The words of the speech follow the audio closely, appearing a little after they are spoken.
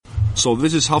So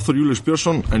this is Hafþór Július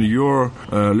Björnsson, and you're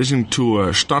listening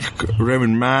to Stark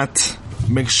Raven Mad.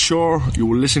 Make sure you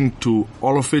will listen to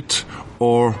all of it,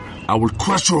 or I will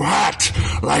crush your hat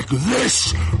like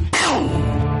this.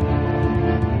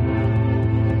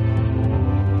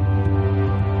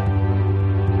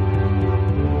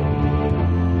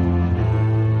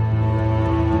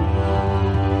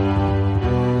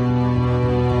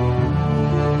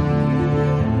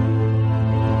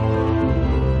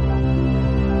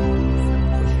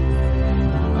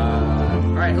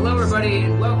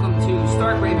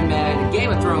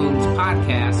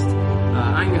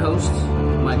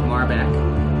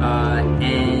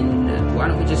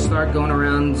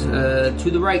 To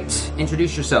the right,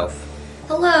 introduce yourself.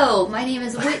 Hello, my name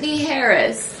is Whitney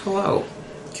Harris. Hello.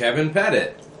 Kevin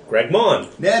Pettit. Greg Mon.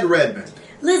 Ned Redmond.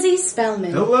 Lizzie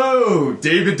Spellman. Hello,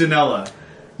 David Danella.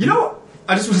 You know,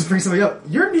 I just want to bring something up.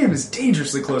 Your name is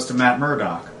dangerously close to Matt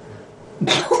Murdock.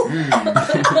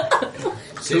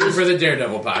 Save it for the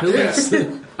Daredevil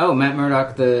podcast. Oh, Matt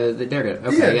Murdock, the Daredevil.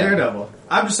 Okay, yeah, Daredevil.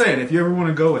 I'm just saying, if you ever want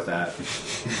to go with that,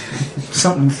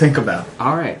 something to think about.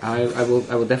 All right, I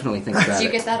will definitely think about it. Do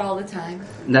you get that all the time?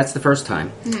 That's the first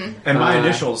time. Mm-hmm. And my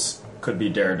initials could be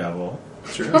Daredevil.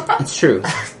 True. It's true.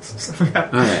 All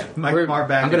right. Mike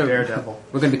Marback and Daredevil.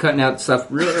 We're going to be cutting out stuff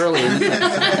real early in this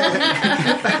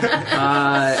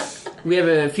episode. We have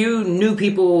a few new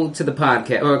people to the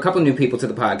podcast, or a couple new people to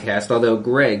the podcast, although,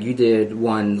 Greg, you did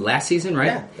one last season,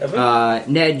 right? Yeah.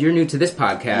 Ned, you're new to this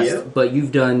podcast, Yep. but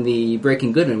you've done the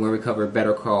Breaking Good one where we cover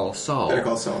Better Call Saul. Better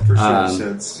Call Saul, for sure.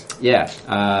 Since. Yeah.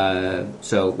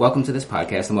 So, welcome to this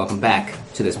podcast, and welcome back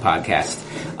to this podcast.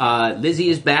 Lizzie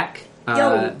is back.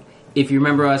 Yo. If you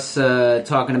remember us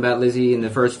talking about Lizzie in the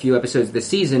first few episodes of the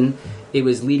season, it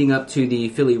was leading up to the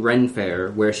Philly Ren Fair,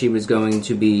 where she was going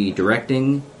to be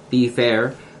directing the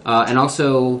fair, and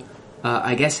also,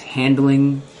 I guess,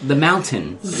 handling the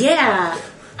mountain. Yeah.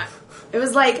 It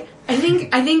was like, I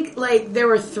think like there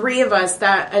were three of us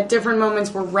that at different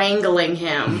moments were wrangling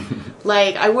him.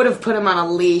 Like, I would have put him on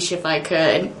a leash if I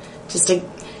could, just to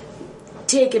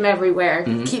take him everywhere,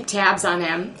 keep tabs on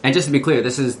him. And just to be clear,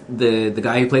 this is the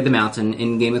guy who played the mountain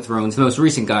in Game of Thrones, the most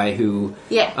recent guy who,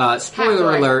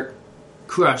 spoiler alert,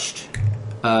 crushed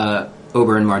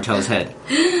Oberyn Martell's head.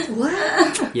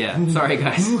 What? Yeah, sorry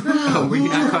guys. Oh, were you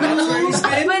not caught up?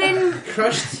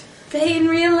 But in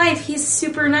real life, he's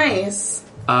super nice.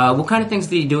 What kind of things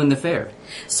did he do in the fair?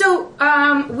 So,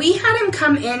 we had him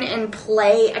come in and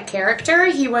play a character.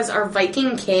 He was our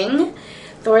Viking King,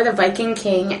 Thor the Viking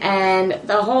King, and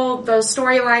the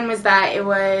storyline was that it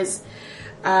was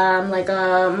like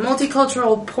a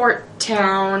multicultural port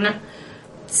town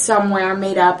somewhere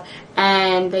made up,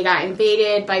 and they got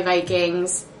invaded by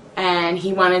Vikings, and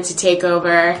he wanted to take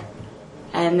over,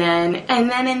 and then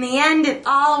in the end it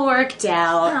all worked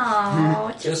out.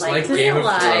 Oh, just like Game of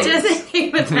Thrones. Just like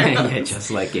Game of Thrones. Yeah,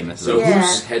 just like Game of So Thrones.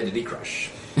 whose head did he crush?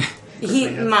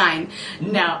 Mine.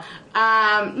 No.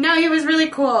 No, he was really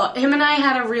cool. Him and I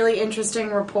had a really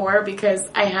interesting rapport because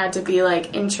I had to be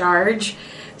like in charge.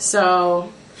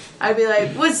 So I'd be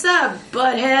like, "What's up,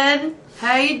 butthead?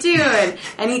 How you doing?"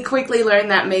 And he quickly learned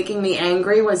that making me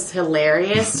angry was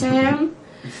hilarious to him.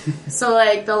 So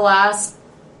like the last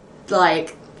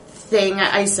thing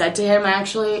I said to him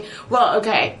actually, well,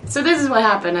 okay, so this is what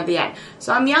happened at the end.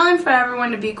 So I'm yelling for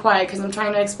everyone to be quiet because I'm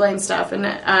trying to explain stuff, and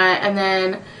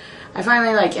then I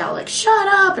finally yell shut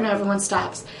up, and everyone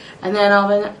stops, and then all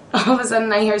of a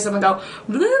sudden I hear someone go blah,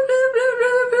 blah, blah,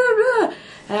 blah, blah, blah.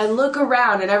 And I look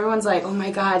around, and everyone's like, oh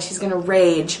my god, she's gonna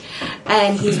rage.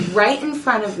 And he's right in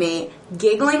front of me,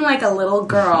 giggling like a little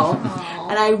girl.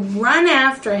 And I run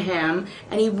after him,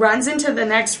 and he runs into the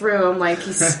next room like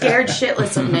he's scared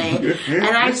shitless of me.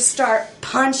 And I start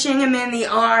punching him in the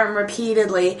arm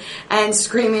repeatedly and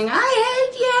screaming, I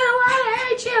hate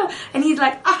you! And he's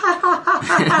like, ah, ha, ha, ha,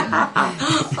 ha, ha.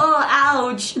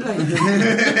 Oh, ouch.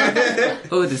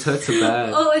 Oh, this hurts so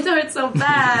bad. Oh, it hurt so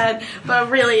bad. But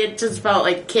really, it just felt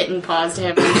like kitten paws to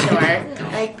him, for sure.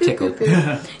 Like, boop, Tickled. boop,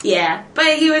 boop. Yeah.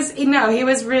 But he was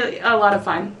really a lot of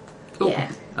fun. Cool. Yeah.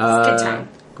 It's a good time.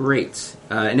 Great.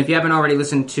 And if you haven't already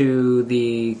listened to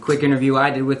the quick interview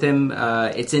I did with him,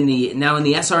 it's now in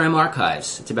the SRM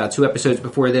archives. It's about 2 episodes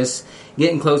before this.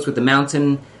 Getting close with the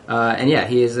mountain. And yeah,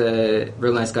 he is a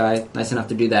real nice guy. Nice enough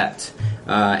to do that.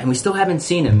 And we still haven't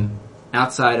seen him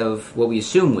outside of what we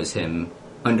assume was him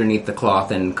underneath the cloth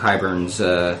and Qyburn's...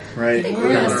 Right. I think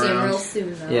we're going to see him real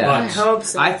soon, though. Yeah. I hope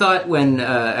so. I thought when,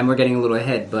 and we're getting a little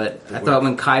ahead, but I thought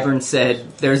when Qyburn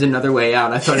said there's another way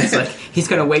out, I thought it's like he's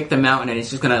going to wake the mountain and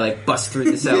he's just going to bust through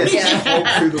the cells. Hulk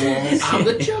through the walls. I'm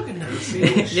the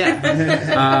Juggernaut.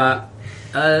 Yeah.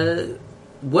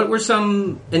 what were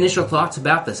some initial thoughts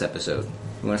about this episode?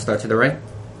 You want to start to the right?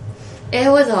 It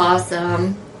was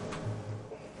awesome.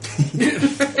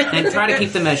 And try to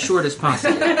keep them as short as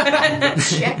possible.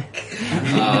 Check.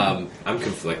 I'm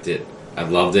conflicted. I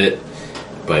loved it,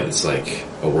 but it's like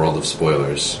a world of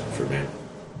spoilers for me.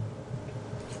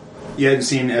 You hadn't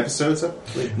seen episodes up?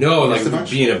 No, Missed a like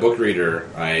bunch? being a book reader,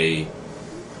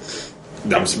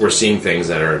 we're seeing things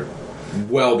that are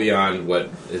well beyond what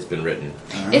has been written.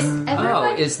 Is Oh,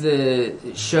 everyone... is the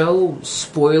show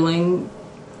spoiling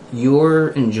your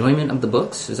enjoyment of the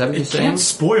books? Is that what you're It saying? can't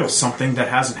spoil something that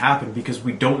hasn't happened because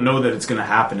we don't know that it's going to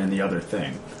happen in the other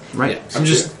thing. Right.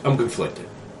 Yeah, I'm conflicted.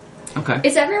 Okay.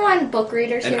 Is everyone book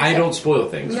readers And here? I don't spoil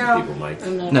things No. for people, Mike.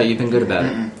 I'm not. No, you've been good about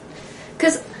it.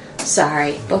 Because,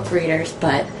 sorry, book readers,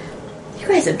 but you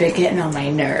guys have been getting on my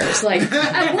nerves. Like,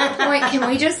 at what point can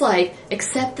we just, like,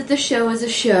 accept that the show is a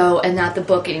show and not the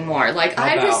book anymore? Like,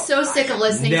 I'm just so sick of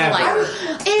listening Never. to,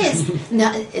 like, it is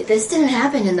not, this didn't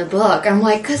happen in the book. I'm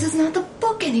like, because it's not the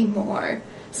book anymore.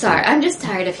 Sorry, I'm just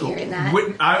tired of hearing that.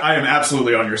 I am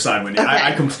absolutely on your side, Wendy. Okay.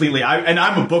 I completely. I'm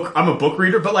a book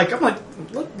reader, but like I'm like,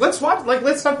 let's watch. Like,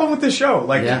 let's have fun with this show.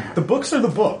 Like, Yeah. the books are the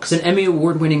books. It's an Emmy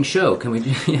award-winning show. Can we?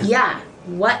 Yeah.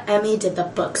 What Emmy did the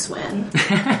books win?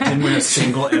 Didn't win a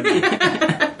single Emmy.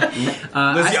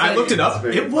 Lizzie, I looked it up.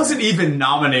 It wasn't even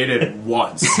nominated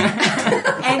once.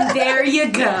 And there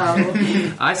you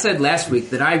go. I said last week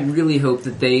that I really hope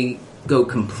that they go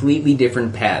completely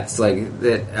different paths. Like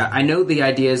that, I know the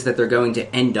idea is that they're going to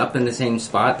end up in the same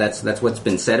spot. That's what's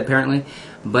been said apparently.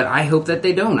 But I hope that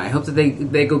they don't. I hope that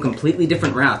they go completely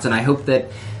different routes, and I hope that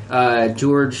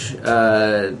George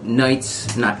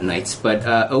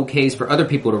okays for other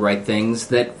people to write things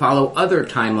that follow other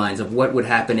timelines of what would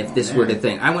happen if this were to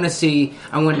thing. I want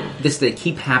this to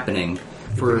keep happening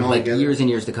for them all like together. years and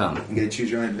years to come. You get to choose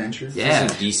your own adventure? Yeah.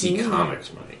 This is DC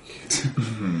Comics, Mike.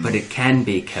 But it can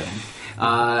be, Kevin.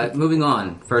 Moving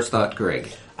on. First thought,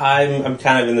 Greg. I'm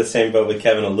kind of in the same boat with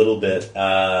Kevin a little bit.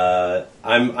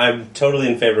 I'm totally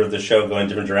in favor of the show going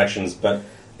different directions, but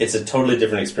it's a totally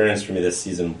different experience for me this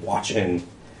season watching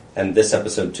and this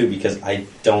episode too because I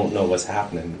don't know what's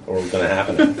happening or going to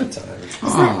happen at the time. Is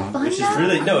that fun, Which is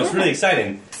though? it's really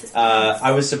exciting.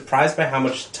 I was surprised by how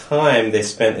much time they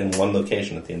spent in one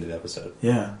location at the end of the episode.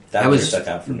 Yeah. That really stuck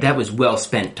out for me. That was well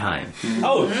spent time.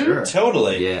 Oh, sure.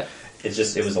 Totally. Yeah. It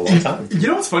was a long time. You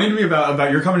know what's funny to me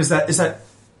about your comment is that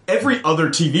every other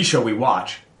TV show we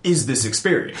watch is this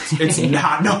experience. It's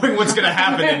not knowing what's going to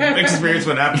happen and experience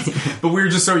what happens. But we were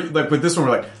just so, like, with this one,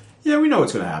 we're like, yeah, we know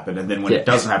what's going to happen. And then when it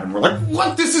doesn't happen, we're like,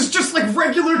 what? This is just like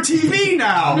regular TV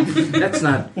now. That's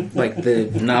not like the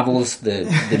novels the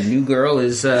New Girl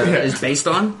is based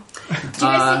on. Do you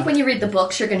guys think when you read the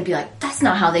books, you're going to be like, that's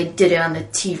not how they did it on the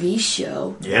TV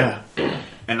show? Yeah.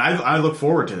 And I look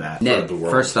forward to that. Ned,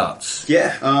 first thoughts.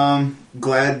 Yeah,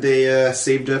 glad they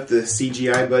saved up the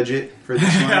CGI budget for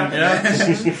this one.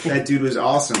 That dude was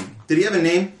awesome. Did he have a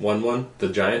name? 1-1, the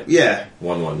giant. Yeah.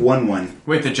 1-1. 1-1.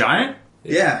 Wait, the giant?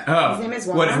 Yeah. Oh. His name is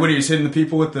what Juan. are you hitting the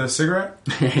people with the cigarette?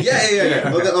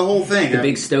 Yeah. Well, the whole thing. The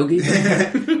big stogie.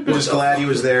 Just glad he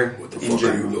was there. What the in fuck are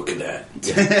you general. looking at?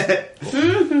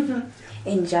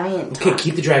 In giant Okay, talk.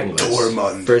 keep the dragon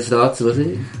list. First thoughts,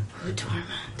 Lizzie? Tormund.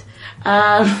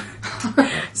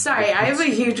 Sorry, I have a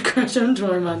huge crush on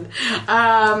Tormund.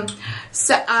 I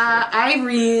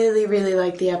really, really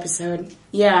like the episode.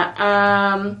 Yeah,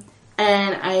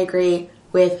 and I agree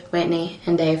with Whitney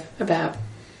and Dave about,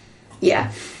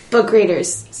 book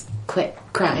readers, quit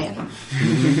crying.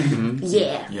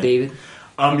 Yeah. David?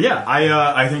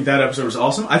 I think that episode was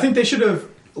awesome. I think they should have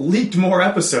leaked more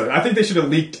episodes. I think they should have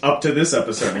leaked up to this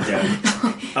episode again.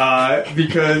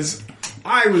 Because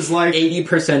I was like...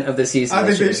 80% of the season. I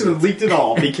think they should have leaked it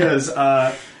all because,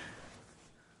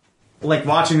 like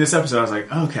watching this episode, I was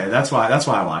like, okay, that's why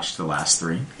I watched the last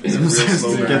three. It's a real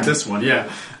slow to burn. get this one,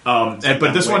 yeah.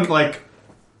 But this one, like,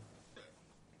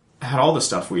 had all the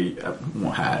stuff we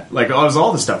had. Like, it was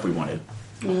all the stuff we wanted.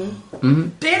 Mm-hmm.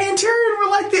 Danny and Tyrion were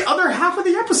like the other half of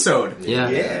the episode. Yeah.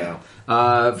 Yeah.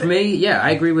 For me,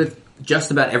 I agree with just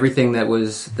about everything that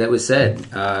was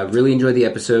said. Really enjoyed the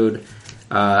episode.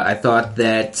 I thought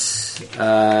that, just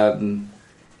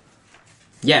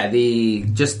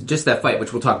that fight,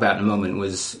 which we'll talk about in a moment,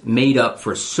 was made up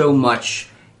for so much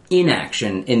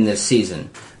inaction in this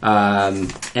season.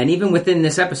 And even within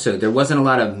this episode, there wasn't a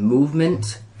lot of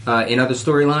movement in other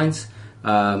storylines,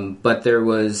 but there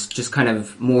was just kind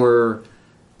of more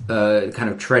kind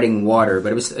of treading water.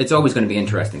 But it's always going to be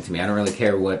interesting to me. I don't really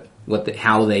care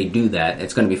how they do that.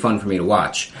 It's going to be fun for me to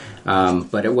watch.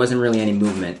 But it wasn't really any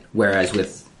movement. Whereas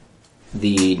with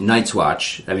the Night's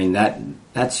Watch. I mean,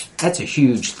 that's a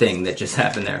huge thing that just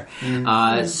happened there.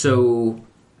 So,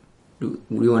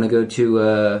 we want to go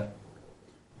to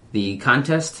the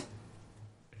contest?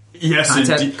 Yes,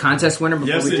 contest winner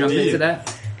before we jump into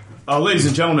that? Ladies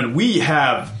and gentlemen, we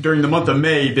have, during the month of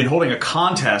May, been holding a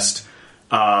contest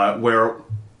where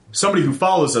somebody who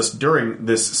follows us during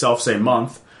this self-same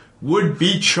month would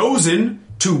be chosen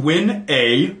to win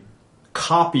a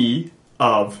copy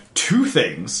of two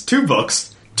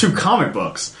books, two comic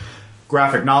books,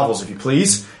 graphic novels, if you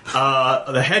please.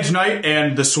 The Hedge Knight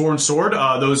and the Sworn Sword.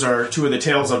 Those are two of the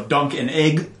Tales of Dunk and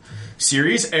Egg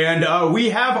series. And we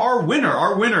have our winner.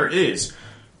 Our winner is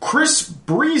Chris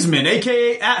Briesman,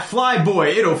 a.k.a.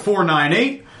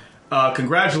 @Flyboy80498.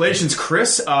 Congratulations,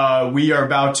 Chris. We are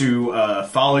about to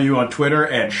follow you on Twitter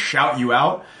and shout you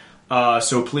out.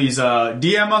 So please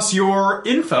DM us your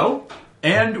info,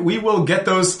 and we will get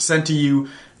those sent to you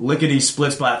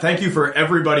lickety-split-splat. Thank you for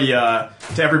everybody to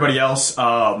everybody else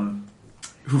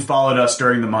who followed us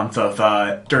during the month of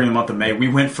May. We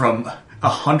went from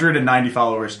 190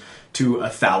 followers to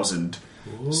 1,000.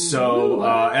 So,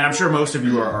 and I'm sure most of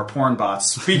you are porn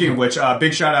bots. Speaking of which,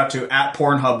 big shout out to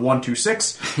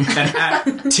 @Pornhub126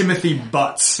 and @Timothy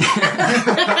Butts.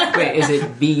 Wait, is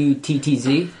it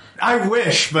BUTTZ? I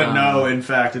wish, but no, in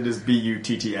fact, it is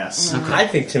BUTTS. I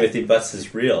think Timothy Butts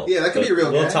is real. Yeah, that could be a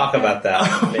real guy. We'll talk about that.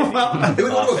 Maybe. It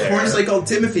would go porn site called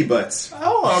Timothy Butts.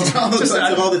 Oh, All the butts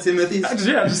of all the Timothys. I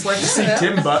just like to see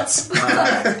Tim Butts.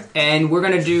 And we're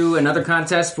going to do another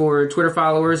contest for Twitter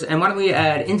followers. And why don't we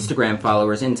add Instagram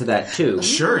followers into that too?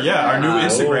 Sure, yeah. Our new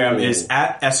Instagram is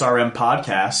 @SRM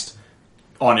Podcast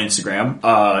on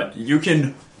Instagram. You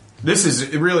can. This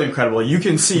is really incredible. You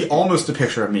can see almost a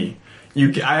picture of me.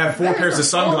 I have 4 pairs of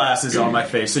sunglasses on my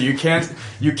face, so you can't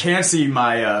see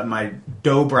my my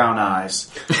dough brown eyes,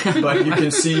 but you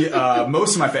can see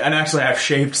most of my face. And actually, I've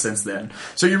shaved since then,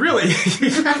 so you really,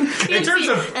 in terms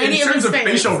of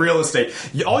facial real estate,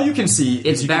 all you can see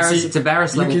is it's a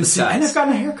Barris level disguise. And I've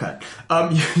gotten a haircut.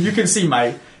 You can see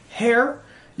my hair,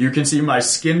 you can see my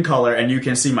skin color, and you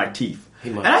can see my teeth,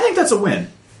 and I think that's a win.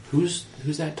 Who's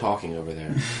that talking over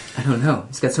there? I don't know.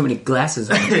 He's got so many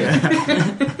glasses on. So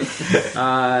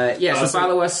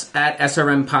follow us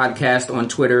 @SRM Podcast on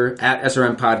Twitter,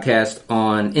 @SRM Podcast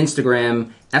on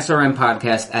Instagram,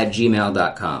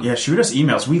 srmpodcast@gmail.com. Yeah, shoot us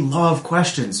emails. We love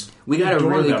questions. We got a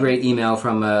really great email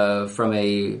from a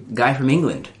guy from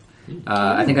England.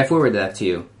 I think I forwarded that to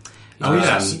you. Oh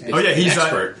yes.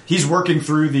 He's working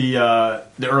through the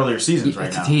earlier seasons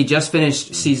right now. He just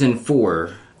finished season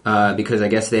 4. Because I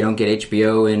guess they don't get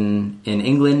HBO in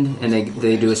England, and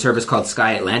they do a service called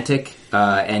Sky Atlantic,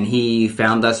 and he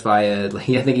found us via,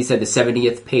 I think he said the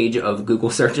 70th page of Google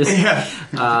searches. Yeah.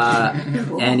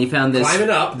 And he found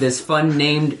this fun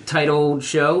named titled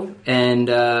show, and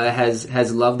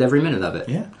has loved every minute of it.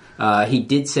 Yeah. He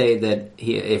did say that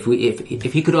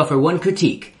if he could offer one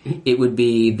critique, it would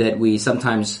be that we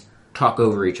sometimes talk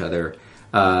over each other.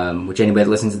 Which anybody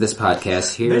that listens to this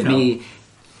podcast hears me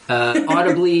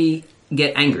audibly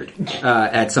get angered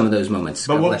at some of those moments.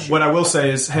 But what I will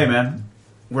say is, hey man,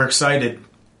 we're excited.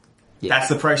 Yeah. That's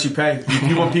the price you pay.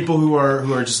 You want people who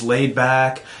are just laid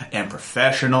back and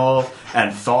professional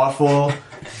and thoughtful.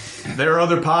 There are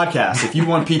other podcasts. If you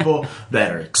want people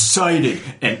that are excited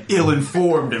and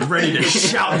ill-informed and ready to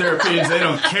shout their opinions, they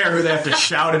don't care who they have to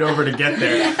shout it over to get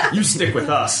there. You stick with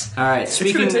us. All right. It's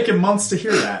going to take him months to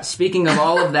hear that. Speaking of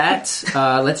all of that,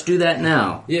 let's do that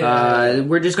now. Yeah.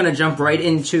 We're just going to jump right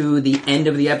into the end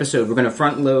of the episode. We're going to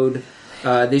front load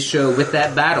this show with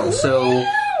that battle. So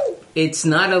it's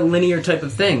not a linear type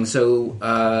of thing. So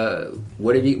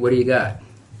what do you got?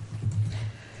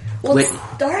 Well, it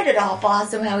started off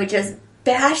awesome how we just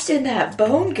bashed in that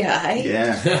bone guy.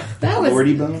 Yeah. That was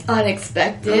Lordy Bone?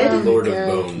 unexpected. Lord of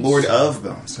Bones. Lord of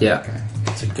Bones. Yeah. Okay.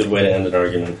 It's a good way to end an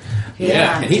argument.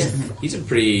 Yeah, and he's a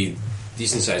pretty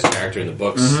decent sized character in the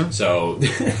books. Mm-hmm. So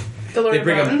The Lord of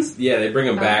Bones? They bring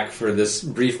him back for this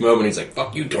brief moment. He's like,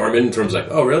 "Fuck you, Tormund." And Tormund's like,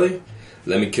 "Oh, really?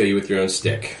 Let me kill you with your own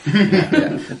stick."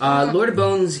 Lord of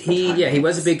Bones. He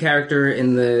was a big character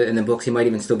in the books. He might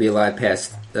even still be alive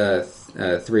past 3.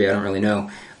 I don't really know,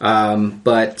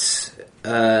 but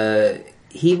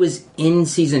he was in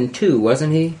season 2,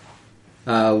 wasn't he?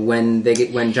 When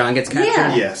Jon gets captured.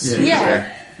 Yeah. Yes. Yeah.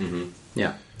 Mm-hmm.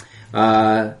 Yeah.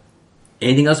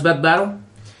 Anything else about the battle?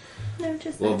 No,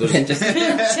 just Well, that was pretty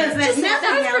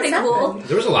cool.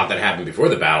 there was a lot that happened before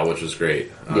the battle, which was great.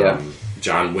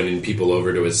 Jon winning people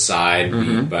over to his side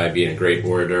by being a great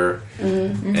orator,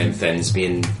 and Thens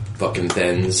being fucking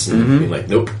Thens, and being like,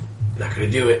 "Nope, not gonna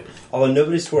do it." Although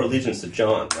nobody swore allegiance to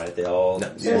John, right? They all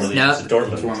swore allegiance to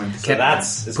Dortmund. So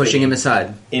that's pushing him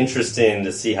aside. Interesting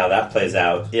to see how that plays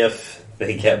out if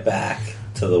they get back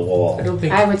to the wall.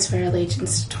 I would swear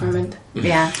allegiance to Tormund.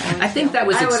 Yeah. I think that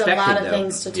was I would expected, a lot of though.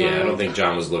 things to Tormund. Yeah, I don't think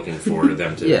John was looking for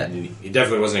them to. Yeah. He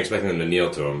definitely wasn't expecting them to kneel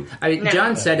to him.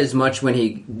 John said as much when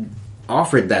he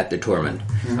offered that to Tormund,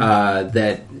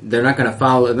 that they're not going to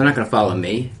follow. They're not going to follow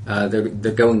me. They're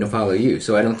going to follow you.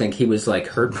 So I don't think he was like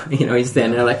hurt. He's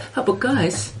standing there like, oh, but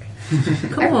guys,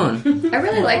 come on. I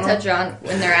really liked how John,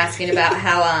 when they're asking about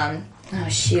how, oh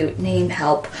shoot, name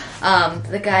help,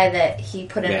 the guy that he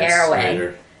put an arrow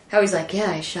in, how he's like,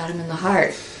 yeah, I shot him in the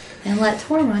heart. And let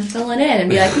Tormund fill it in and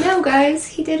be like, no, guys,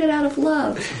 he did it out of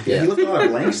love. Yeah, he left a lot of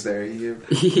blanks there. He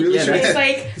really Yeah, should It's have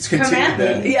like, come continued at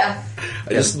that. me. Yeah.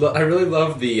 I really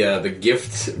love the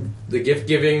gift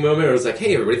giving moment. Where it was like,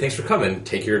 hey, everybody, thanks for coming.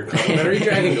 Take your complimentary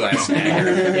dragon glass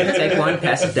dagger. Take one,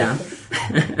 pass it down.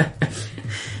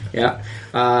 Yeah.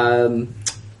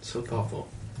 So thoughtful.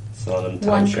 Some of them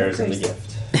One timeshares in the person.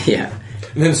 gift. Yeah.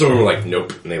 And then someone were like,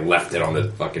 nope, and they left it on the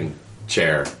fucking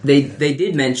chair. They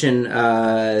did mention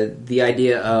the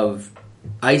idea of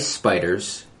ice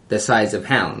spiders the size of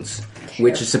hounds,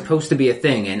 which is supposed to be a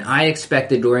thing. And I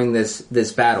expected during this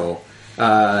battle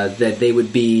that they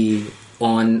would be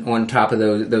on top of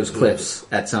those cliffs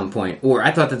at some point. Or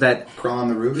I thought that Crawl on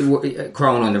the roof.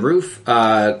 crawling on the roof,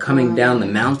 coming down the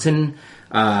mountain.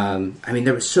 I mean,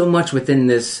 there was so much within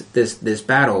this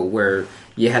battle where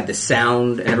you had the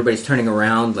sound and everybody's turning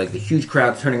around, like the huge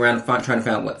crowd turning around trying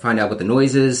to find out what the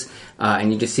noise is,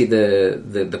 and you just see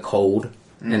the cold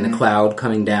and the cloud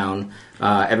coming down.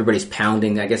 Everybody's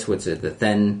pounding. I guess what's it? The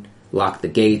Then lock the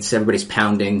gates. Everybody's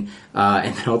pounding,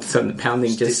 and then all of a sudden the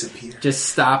pounding just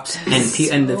stops,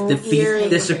 and the feet eerie.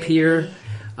 disappear,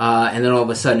 and then all of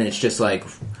a sudden it's just like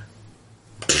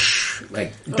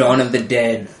Dawn of the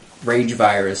Dead, Rage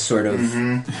Virus sort of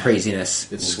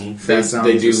craziness. It's Fast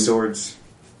zombies with swords.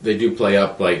 They do play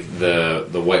up like the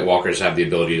White Walkers have the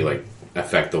ability to like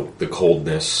affect the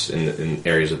coldness in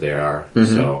areas that they are.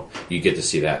 So you get to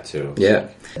see that too. Yeah,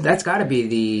 that's got to be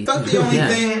the. I thought the only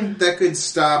thing that could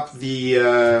stop the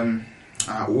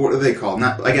what are they called?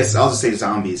 Not, I guess I'll just say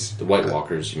zombies. The White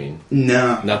Walkers, you mean?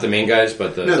 No, Not the main guys,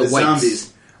 but the the whites.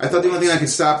 zombies. I thought the only thing that could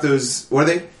stop those. What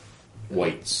are they?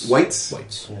 whites. Whites?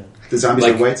 Whites. The zombies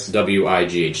Like are whites.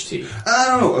 WIGHT.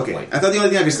 Oh, okay. White. I thought the only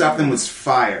thing that could stop them was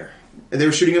fire. And they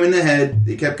were shooting them in the head.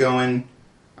 They kept going.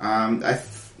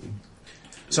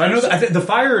 So I know that the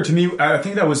fire to me, I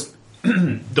think that was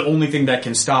the only thing that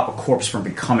can stop a corpse from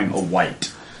becoming a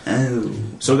white. Oh,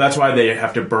 So that's why they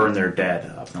have to burn their dead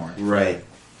up north. right.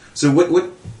 So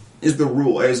what is the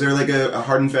rule? Is there like a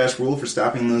hard and fast rule for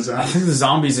stopping those I zombies? think the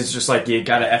zombies, it's just like you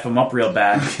gotta F them up real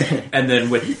bad. And then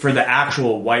for the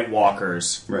actual White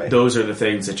Walkers, Right. those are the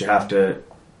things that you have to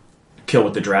kill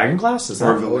with the dragon glass? Is that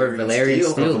Or Or Valerian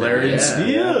Steel. Valerian yeah.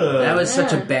 Steel? That was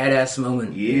such a badass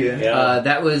moment. Yeah.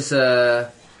 That was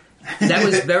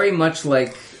very much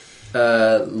like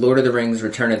Lord of the Rings: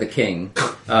 Return of the King,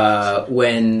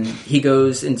 when he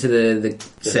goes into the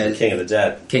says King of the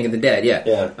Dead. King of the Dead, yeah.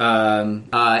 Yeah.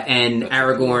 And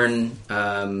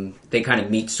Aragorn, they kind of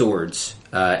meet swords,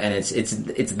 and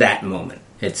it's that moment.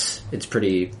 It's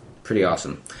pretty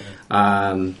awesome.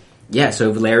 Yeah.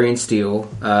 So Valerian Steel.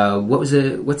 What was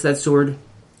it? What's that sword?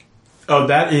 Oh,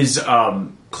 that is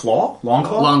claw? Long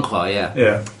claw? Longclaw.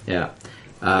 Yeah. Yeah.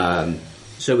 Yeah.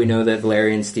 So we know that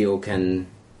Valerian Steel can.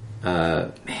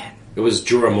 Man. It was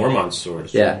Jorah Mormont's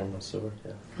sword. Yeah.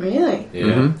 Really? Yeah.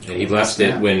 Mhm. And he left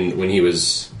it when he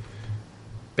was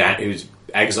he was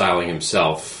exiling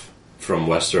himself from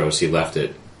Westeros. He left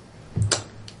it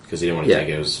because he didn't want to Yeah. take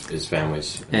it. It was his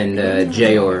family's. And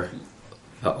Jayor,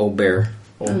 Obear,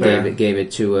 gave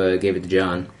it to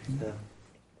John.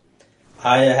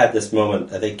 I had this moment.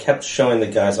 They kept showing the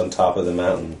guys on top of the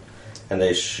mountain, and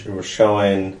they were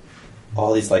showing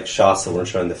all these like shots that weren't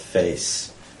showing the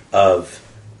face of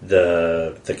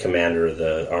the commander of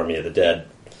the army of the dead,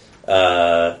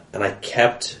 and I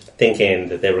kept thinking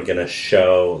that they were going to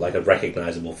show like a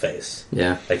recognizable face,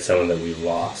 Yeah. like someone that we've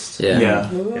lost. Yeah.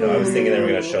 Yeah. You know, I was thinking they were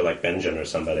going to show like Benjen or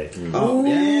somebody Oh,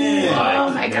 yeah.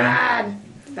 Oh my god.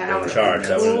 That in was charge.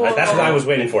 That's cool. what I was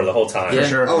waiting for the whole time. Yeah.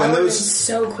 Sure. Oh, and That was those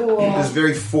so cool.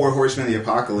 very Four Horsemen of the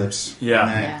Apocalypse. Yeah.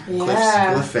 And that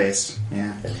Yeah. cliff face.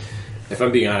 Yeah. If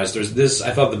I'm being honest, there's this.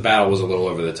 I thought the battle was a little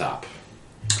over the top.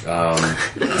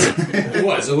 It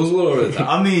was a little over the top.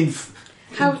 I mean,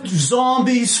 How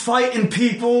zombies fighting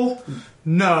people?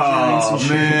 No,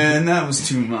 man, that was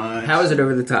too much. How is it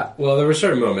over the top? Well, there were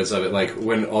certain moments of it, like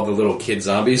when all the little kid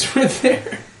zombies were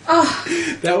there.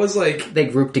 That was like They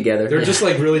group together. they're just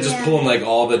like really just Yeah. pulling like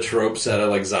all the tropes out of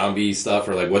like zombie stuff,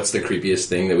 or like what's the creepiest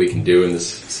thing that we can do in this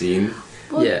scene.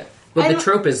 Yeah. But I the don't-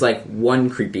 trope is like one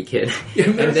creepy kid.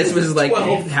 And this was like,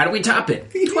 12. how do we top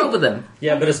it? 12 of them.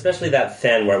 Yeah, but especially that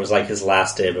Fenn where it was like his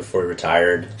last day before he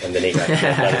retired, and then he got killed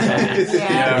by the zombies.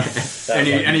 Yeah.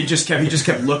 And he just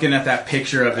kept looking at that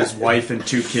picture of his wife and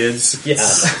 2 kids. Yeah.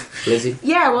 Lizzie?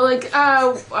 Yeah, well, like,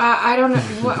 I don't know.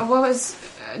 What was.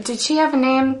 Did she have a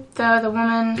name? The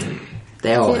woman?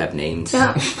 They all have names.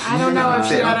 No, I don't know if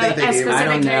she I don't had think they a do. specific I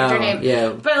don't character know. name. Yeah.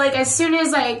 But, like, as soon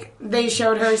as, like, they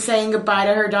showed her saying goodbye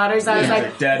to her daughters, I was Yeah.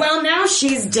 like, Dead. well, now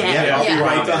she's dead. Yeah, I'll Yeah. be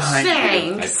right behind you. I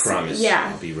Thanks. promise. Yeah.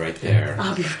 I'll be right there.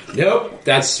 I'll be Nope,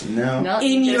 that's No. No,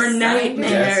 in you your just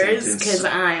nightmares, sentence. because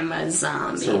I'm a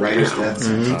zombie. It's a writer's death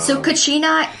sentence. So could she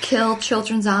not kill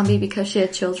children zombie because she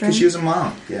had children? Because she was a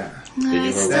mom. Yeah. I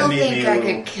you still That made think me a I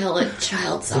little- could kill a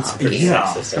child zombie. Yeah.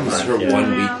 Sexist, Come that's on. her Yeah.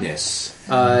 one weakness.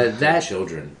 That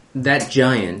Children. that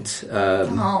giant.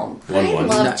 Oh, I 1-1.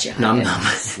 love giants. Num num.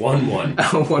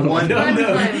 1-1. One. One.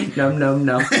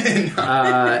 No.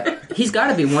 He's got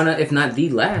to be one of, if not the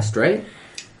last, right?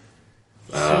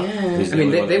 Who's I the mean,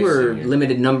 only they one that we've were seen here?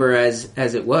 limited number as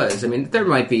it was. I mean, there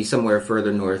might be somewhere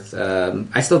further north.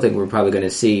 I still think we're probably going to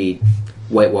see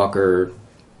White Walker.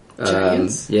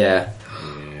 Giants? Yeah.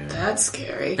 That's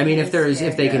scary. I mean, if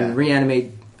they can Yeah.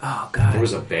 reanimate. Oh God. There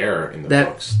was a bear in the that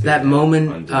books. that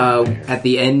moment Undead bear. at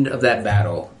the end of that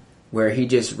battle where he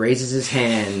just raises his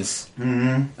hands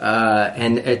and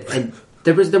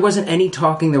there wasn't any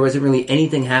talking, there wasn't really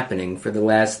anything happening for the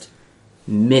last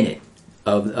minute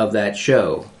of that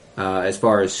show, as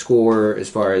far as score, as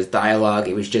far as dialogue.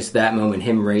 It was just that moment,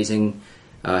 him raising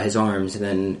his arms, and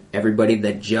then everybody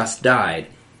that just died.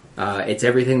 It's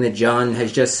everything that John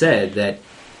has just said, that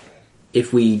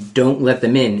if we don't let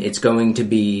them in, it's going to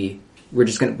be we're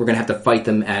gonna have to fight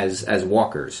them as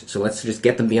walkers. So let's just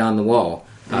get them beyond the wall.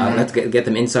 Let's get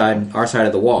them inside our side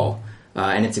of the wall.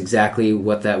 And it's exactly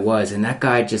what that was. And that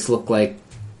guy just looked like,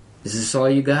 is this all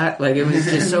you got? Like, it was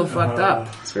just so fucked up.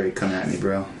 It's very come at me,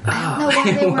 bro. I don't know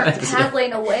why they weren't was.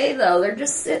 paddling away though. They're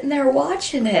just sitting there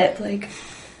watching it. Like,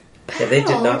 Yeah, they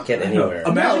did not get anywhere.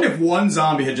 Imagine if one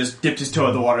zombie had just dipped his toe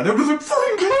in the water. They would have like,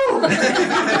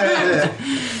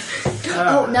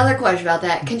 oh, another question about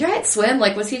that. Can Giant swim?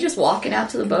 Like, was he just walking out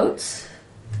to the boats?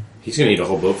 He's gonna need a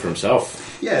whole boat for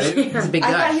himself. Yeah. He's a big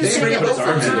I guy. thought he was They going to bring get up his lost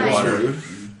arms on in the time. water.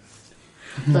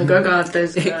 Like, I got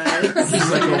this, guys.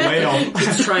 he's like a whale.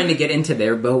 He's trying to get into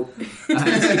their boat. No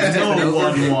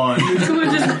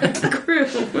 1-1. Crew.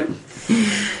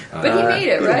 But he made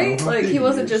it, right? Like, he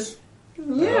wasn't just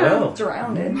Yeah.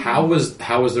 drowned. How was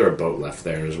there a boat left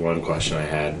there? Is one question I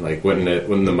had. Like, wouldn't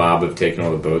the mob have taken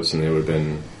all the boats and they would have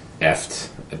been effed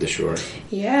at the shore?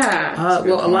 Yeah.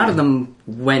 Well, a lot of them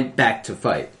went back to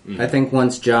fight. I think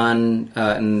once John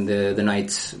and the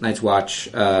Night's Watch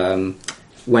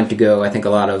went to go, I think a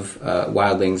lot of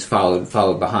wildlings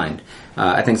followed behind.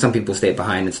 I think some people stayed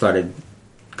behind and started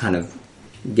kind of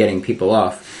getting people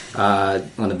off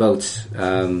on the boats.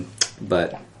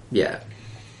 But yeah,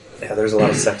 Yeah, there's a lot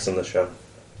of sex in the show.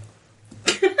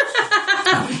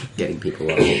 getting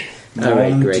people off. All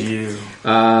right, great.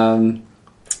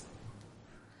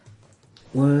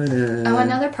 What? Oh,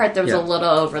 another part that was Yeah. a little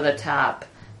over the top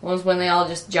was when they all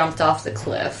just jumped off the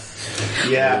cliff.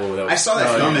 Yeah. Oh, that was- I saw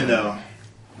that coming, though.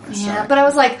 Yeah, but I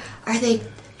was like, are they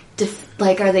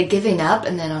giving up?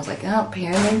 And then I was like, oh,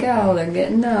 here they go. They're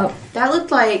getting up. That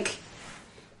looked like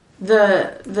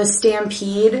the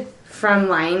stampede from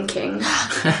Lion King.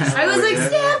 I was like,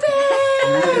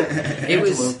 stampede!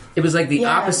 It was like the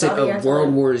Yeah, opposite Bobby of Arthur.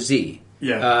 World War Z.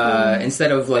 Yeah.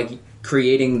 Instead of like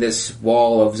creating this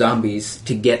wall of zombies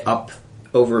to get up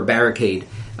over a barricade,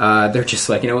 they're just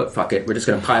like, you know what, fuck it, we're just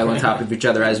going to pile on top of each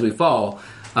other as we fall.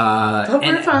 But we're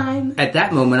And fine. At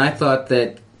that moment, I thought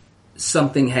that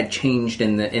something had changed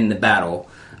in the battle,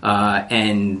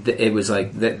 and it was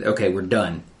like, okay, we're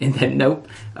done. And then nope,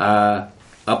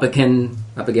 up again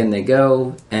they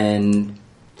go, and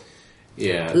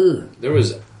Yeah, Ugh. there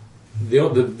was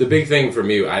the big thing for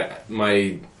me.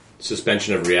 My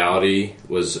suspension of reality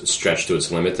was stretched to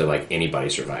its limit that like anybody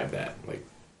survived that. Like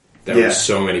there Yeah. were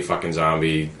so many fucking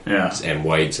zombies Yeah. and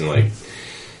whites, and like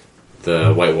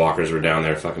the White Walkers were down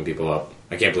there fucking people up.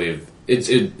 I can't believe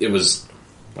it was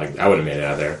like I would have made it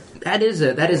out of there. that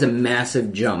is a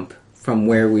massive jump from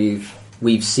where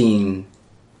we've seen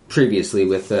previously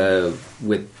with the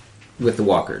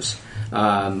walkers.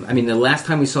 I mean, the last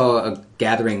time we saw a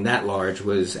gathering that large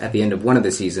was at the end of one of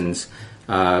the seasons,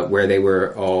 where they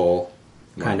were all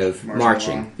kind of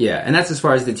marching. along. Yeah, and that's as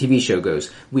far as the TV show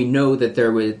goes. We know that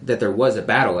there was a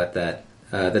battle at that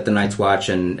that the Night's Watch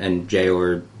and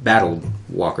Jeor battled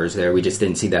walkers there. We just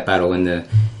didn't see that battle in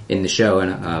the show,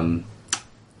 and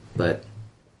but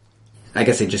I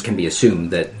guess it just can be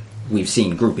assumed that we've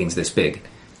seen groupings this big.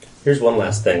 Here's one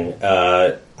last thing.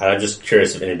 I'm just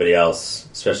curious if anybody else,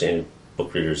 especially any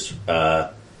book readers,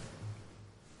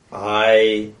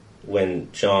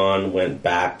 when Jon went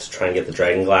back to try and get the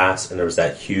dragon glass and there was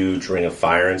that huge ring of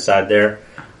fire inside there,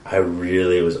 I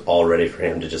really was all ready for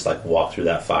him to just like walk through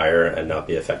that fire and not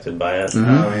be affected by it. Oh,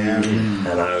 yeah. And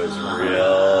I was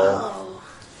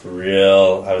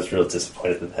real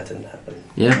disappointed that didn't happen.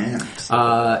 Yeah.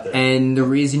 And the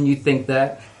reason you think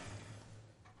that?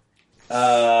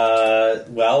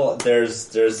 Well,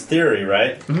 there's theory,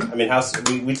 right? Mm-hmm. I mean,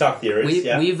 we talk theories.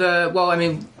 We've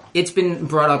it's been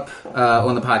brought up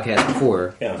on the podcast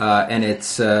before, and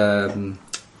it's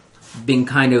been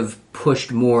kind of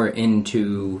pushed more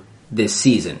into this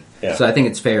season. Yeah. So I think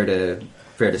it's fair to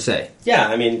say. Yeah,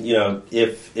 I mean,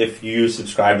 if you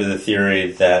subscribe to the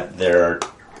theory that there are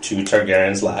 2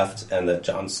 Targaryens left and that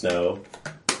Jon Snow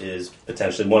is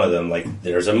potentially one of them, like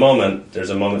there's a moment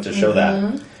to show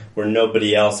that where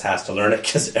nobody else has to learn it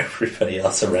because everybody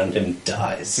else around him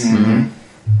dies.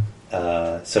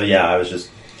 So yeah, I was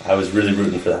really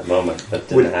rooting for that moment, but it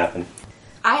didn't happen.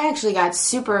 I actually got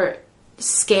super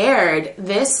scared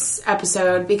this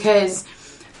episode because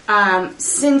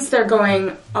since they're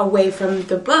going away from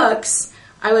the books,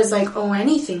 I was like, oh,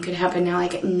 anything could happen now.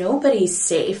 Like, nobody's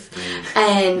safe.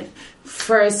 And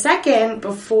for a second,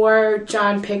 before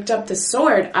Jon picked up the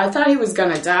sword, I thought he was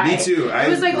going to die. Me too. I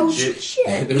was like, oh,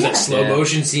 shit. There was that slow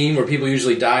motion scene where people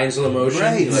usually die in slow motion.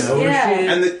 Right. Like, oh,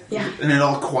 shit. And it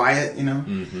all quiet,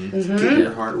 get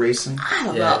your heart racing. I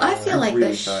don't know. I feel like really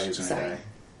this. thought he was gonna die.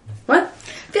 What? I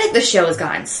feel like the show has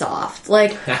gotten soft.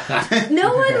 Like,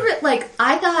 no one.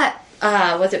 I thought.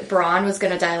 Was it Bronn was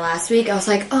going to die last week? I was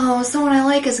like, oh, someone I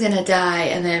like is going to die.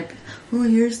 And then, oh,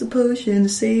 here's the potion to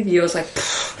save you. I was like,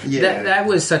 yeah. That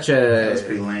was such That was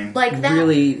pretty lame. like that.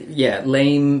 really,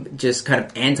 lame, just kind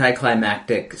of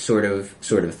anticlimactic sort of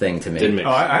thing to me. Didn't make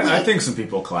I think some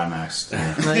people climaxed.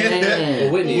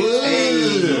 Well, Whitney,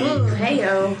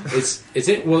 Heyo. it's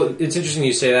interesting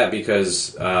you say that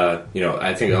because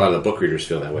I think a lot of the book readers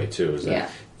feel that way too. Is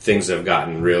that things have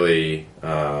gotten really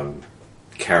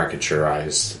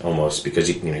caricaturized almost because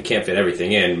you can't fit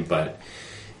everything in, but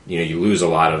you lose a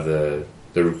lot of the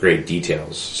great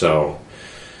details. So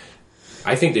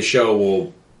I think the show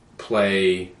will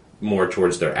play more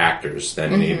towards their actors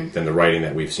than the writing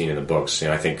that we've seen in the books.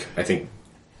 I think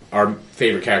our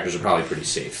favorite characters are probably pretty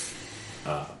safe.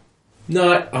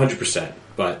 Not 100%,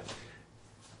 but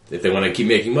if they want to keep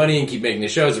making money and keep making the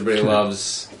shows, everybody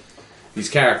loves these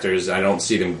characters. I don't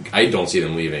see them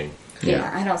leaving.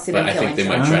 Yeah, I don't see them But I killing think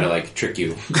they might try to trick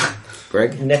you.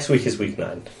 Greg? Next week is week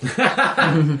 9.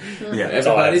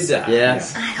 Everybody dies. Yeah.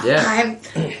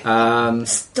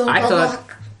 Still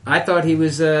luck. I thought he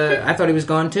was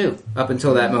gone too. Up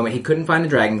until that moment, he couldn't find the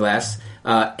dragon glass.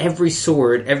 Every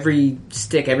sword, every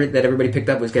stick, that everybody picked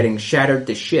up was getting shattered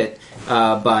to shit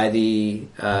by the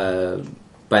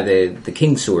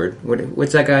King's sword.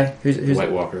 What's that guy? Who's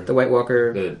White Walker. The White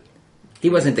Walker. He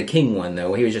wasn't the king one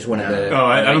though. He was just one of the. Oh,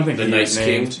 I don't think the he Night's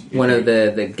King. One of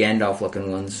the Gandalf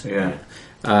looking ones. Yeah.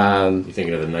 You're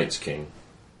thinking of the Night's King,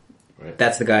 right?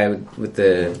 That's the guy with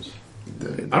the.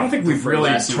 I don't think we've really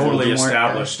last season totally was more-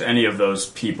 established any of those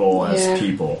people as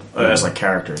people, as like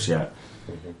characters yet.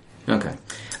 Okay.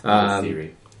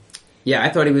 Theory. Yeah, I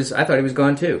thought he was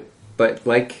gone too. But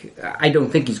I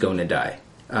don't think he's going to die.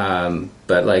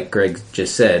 But like Greg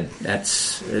just said,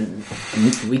 that's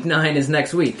week 9 is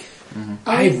next week.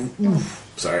 I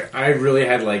really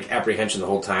had apprehension the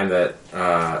whole time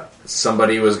that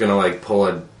somebody was gonna pull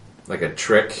a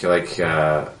trick,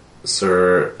 Sir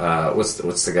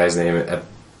what's the guy's name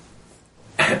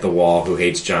at the wall who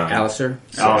hates Jon? Alistair.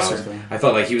 I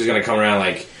thought he was gonna come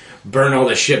around burn all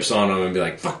the ships on him and be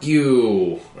like, fuck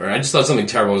you, or I just thought something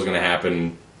terrible was gonna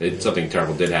happen. Something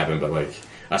terrible did happen, but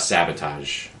a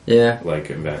sabotage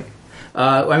event.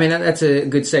 I mean, that's a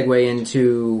good segue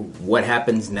into what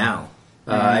happens now.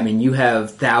 I mean, you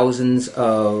have thousands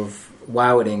of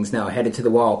Wildlings now headed to the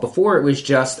Wall. Before it was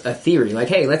just a theory,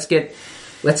 hey, let's get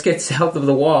south of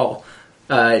the Wall,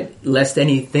 lest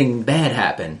anything bad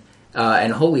happen.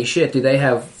 And holy shit, do they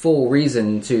have full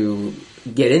reason to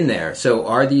get in there? So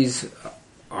are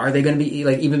they going to be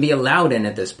even be allowed in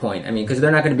at this point? I mean, because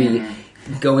they're not going to be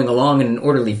going along in an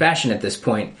orderly fashion at this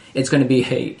point. It's going to be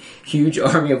a huge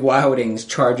army of Wildlings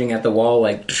charging at the Wall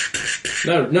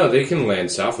No, they can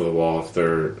land south of the Wall if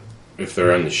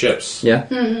they're on the ships. Yeah.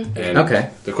 And okay.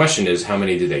 The question is, how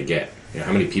many did they get?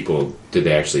 How many people did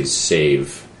they actually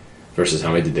save versus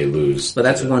how many did they lose? But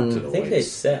that's to one- to the I think they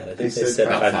Whites? said. I think They they said said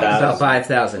about 5,000. About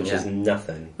 5,000, Which yeah. is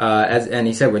nothing. And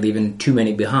he said we're leaving too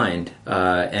many behind.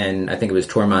 And I think it was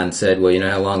Tormund said, well, you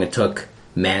know how long it took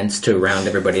Mance to round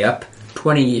everybody up?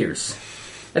 20 years.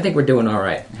 I think we're doing all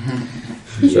right.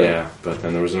 Yeah, but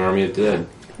then there was an army that did.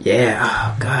 Yeah.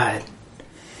 Oh God.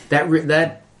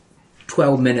 That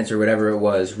 12 minutes or whatever it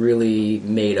was really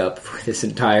made up for this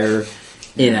entire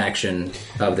inaction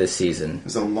of this season. It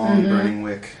was a long burning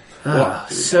wick. Oh,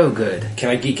 so good. Can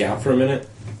I geek out for a minute?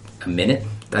 A minute?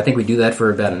 I think we do that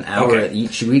for about an hour Okay.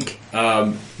 each week.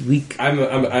 I've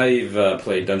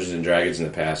played Dungeons and Dragons in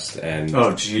the past, and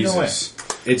Oh Jesus!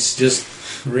 it's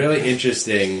just really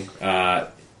interesting,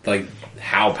 like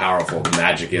how powerful the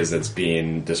magic is that's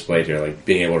being displayed here. Like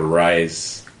being able to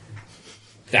rise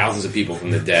thousands of people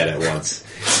from the dead at once.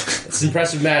 It's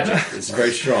impressive magic. It's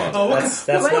very strong. Oh, That's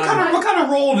what kind of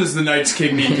role does the Night's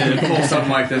King need to pull something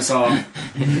like this off?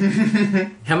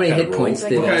 How many hit roll. points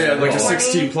did... Okay, yeah, like a Oh.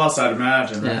 16 plus, I'd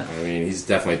imagine. Yeah. I mean, he's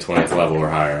definitely 20th level or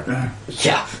higher.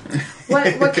 Yeah.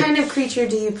 What kind of creature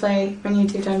do you play when you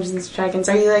do Dungeons and Dragons?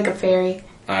 Are you like a fairy?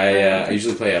 I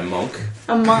usually play a monk.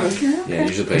 A monk? Yeah, I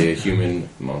usually play a human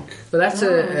monk. But that's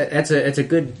a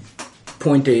good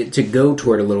point to go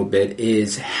toward a little bit,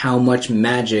 is how much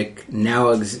magic now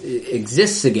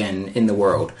exists again in the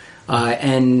world,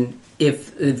 and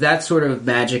if that sort of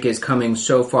magic is coming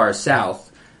so far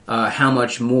south, how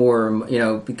much more,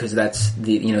 because that's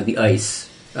the ice.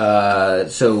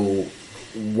 So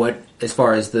what, as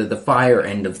far as the fire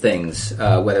end of things,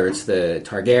 whether it's the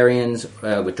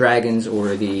Targaryens with dragons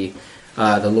or the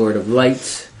Lord of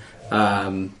Light,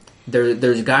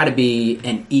 there's got to be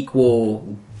an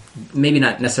equal, maybe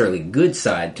not necessarily good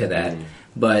side to that,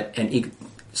 but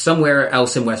somewhere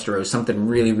else in Westeros, something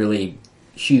really, really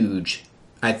huge,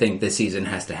 I think this season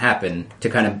has to happen to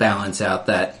kind of balance out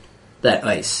that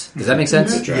ice. Does that make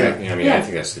sense? I mean, I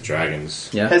think that's the dragons.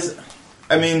 Yeah.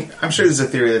 I'm sure there's a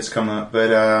theory that's come up,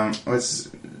 but what's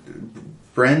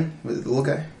Bran, the little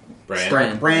guy?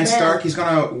 Bran. Bran Stark, he's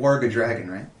gonna warg a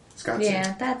dragon, right? Scott said.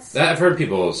 Yeah, that's I've heard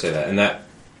people say that, and that's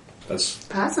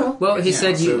Possible. Well, he Yeah,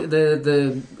 said so-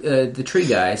 the tree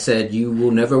guy said you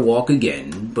will never walk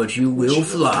again, but you will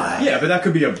fly. Yeah, but that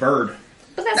could be a bird.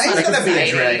 but that's Now not he's gonna be a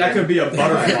exciting. dragon. That could be a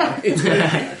butterfly.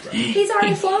 He's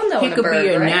already flown though. He in could a bird, be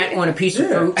a right? gnat on a piece of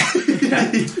fruit.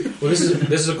 well. This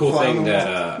is a cool Fly on thing the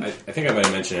that I think I might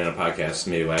have mentioned in a podcast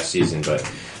maybe last season, but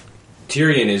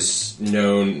Tyrion is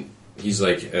known. He's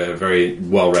like a very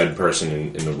well-read person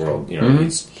in the world. You know,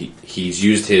 he's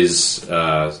used his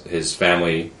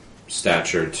family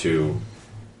stature to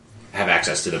have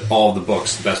access to all of the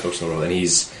books, the best books in the world, and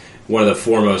he's one of the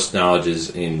foremost knowledges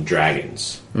in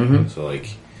dragons. So, like,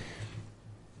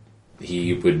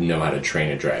 he would know how to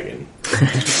train a dragon.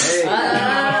 Spin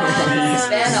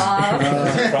off.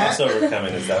 There's a crossover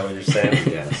coming. Is that what you're saying?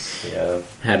 Yes. Yeah.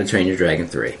 How to Train Your Dragon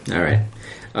 3. All right.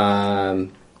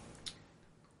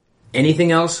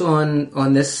 Anything else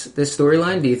on this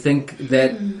storyline? Do you think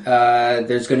that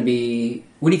there's going to be...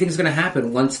 What do you think is going to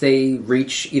happen once they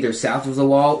reach either south of the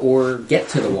wall or get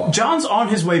to the wall? John's on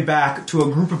his way back to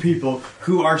a group of people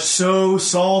who are so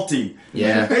salty.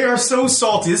 Yeah. They are so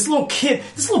salty. This little kid,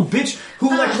 this little bitch who,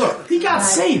 look, he got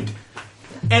saved.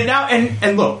 And now,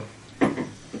 and look,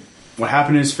 what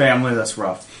happened to his family, that's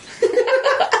rough.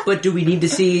 But do we need to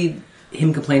see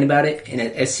him complain about it in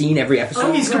a scene every episode?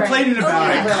 Oh, he's complaining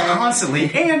about it right.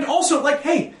 constantly. And also,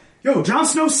 hey, yo, Jon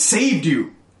Snow saved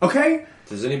you, okay?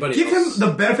 Does anybody Give him else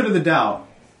the benefit of the doubt.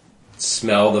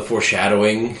 smell the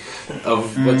foreshadowing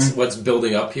of what's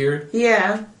building up here?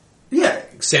 Yeah. Yeah.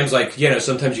 Sam's like,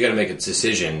 sometimes you got to make a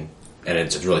decision, and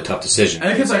it's a really tough decision.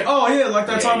 And the kid's like, oh, yeah, like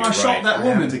that Yeah, time I you're shot right. that I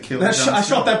have woman. to kill I Jon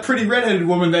shot that pretty redheaded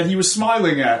woman that he was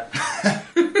smiling at.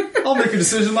 I'll make a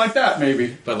decision like that,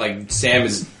 maybe. But like Sam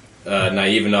is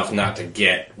naive enough not to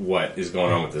get what is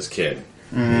going on with this kid.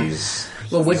 He's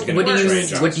Well, what gonna betray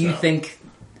Jon do you Snow. think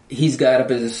he's got up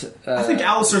his... I think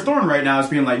Alistair Thorne right now is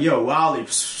being like, yo, Wally,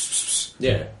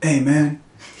 Yeah, hey, man,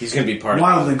 he's gonna be part of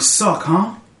wildlings suck,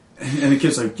 huh? And the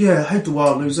kid's like, yeah, I hate the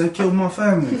wildlings. They killed my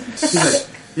family. He's like,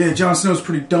 yeah, Jon Snow's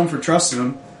pretty dumb for trusting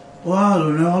him. Well, I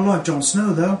don't know. I like Jon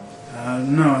Snow, though.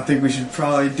 No, I think we should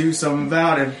probably do something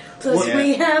about him. Plus Yeah.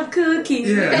 we have cookies.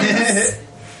 Yeah.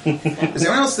 Does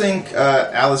anyone else think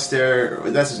Alistair,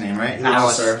 that's his name, right? He looks-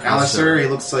 Alistair. Alistair, he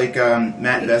looks like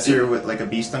Matt Besser with like a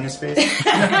beast on his face.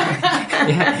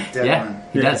 Yeah,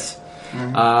 he does.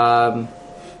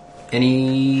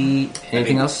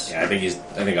 Anything else? Yeah, I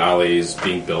think Ollie is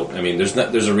being built. I mean,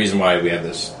 there's a reason why we have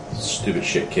this stupid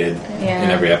shit kid Yeah.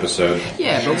 in every episode.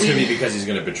 Yeah, but it's gonna be because he's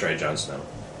gonna betray Jon Snow.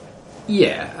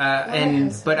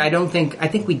 but I don't think I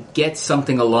think we get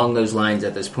something along those lines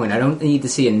at this point. I don't need to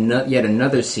see yet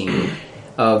another scene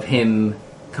of him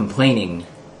complaining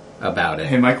about it.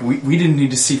 Hey, Mike, we didn't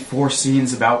need to see 4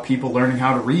 scenes about people learning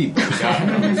how to read. We got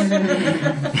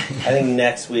I think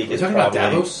next week is talking about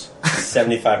probably Davos?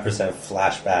 75%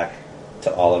 flashback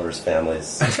to Oliver's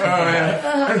families. Oh,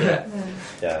 yeah.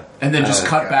 Yeah. And then just Oh,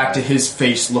 cut back God. to his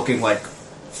face looking like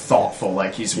thoughtful,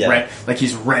 like he's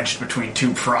wrenched between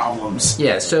 2 problems.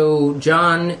 Yeah, so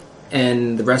John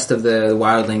and the rest of the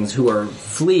wildlings who are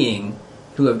fleeing,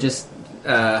 who have just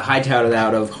hightailed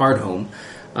out of Hardhome,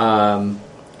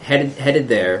 headed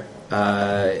there.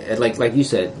 Like you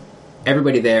said,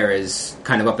 everybody there is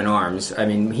kind of up in arms. I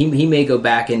mean, he may go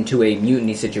back into a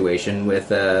mutiny situation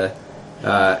with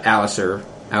Alistair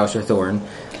Thorne.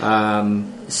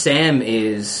 Sam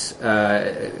is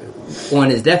on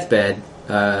his deathbed.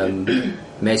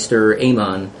 Maester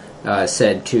Aemon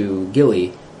said to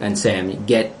Gilly and Sam,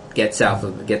 get south.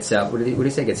 What did he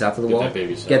say? Get south of the wall. that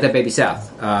baby south. Get that baby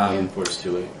south. Before it's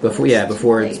too late.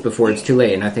 Before it's too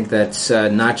late. And I think that's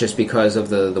not just because of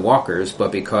the walkers,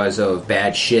 but because of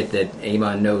bad shit that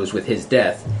Aemon knows with his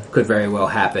death could very well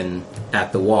happen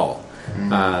at the wall.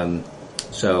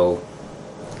 So.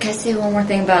 Can I say one more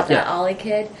thing about that Yeah. Ollie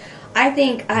kid? I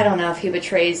don't know if he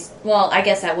betrays, well, I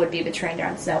guess that would be betraying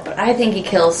Jon Snow, but I think he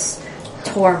kills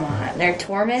Tormund. They're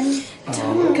Tormund?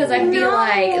 Because I feel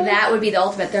like that would be the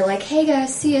ultimate. They're like, hey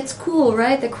guys, see, it's cool,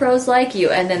 right? The crows like you.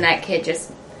 And then that kid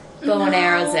just bow and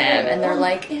arrows him, and they're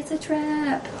like, it's a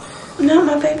trap. No,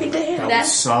 my baby dad. That would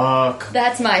That's- suck.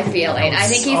 That's my feeling. I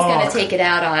think he's going to take it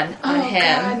out on him.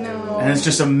 God, no. And it's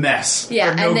just a mess.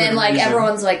 Yeah, For no and then good like reason.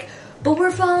 everyone's like, but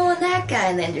we're following that guy,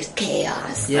 and then there's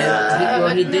chaos. He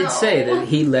did say that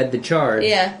he led the charge.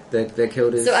 Yeah. That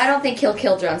killed his. So I don't think he'll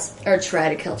kill or try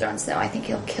to kill Jon Snow. I think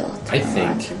he'll kill Tormund. I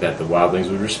think that the wildlings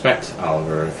would respect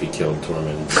Oliver if he killed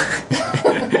Tormund.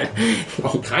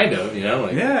 Well, kind of, you know.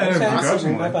 Like, Yeah, Awesome.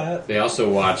 begrudgingly. They also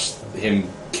watched him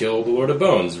kill the Lord of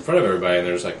Bones in front of everybody, and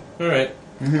they're just like, all right.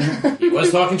 He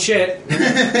was talking shit.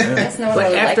 That's not what But I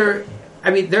like. after, I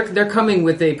mean, they're coming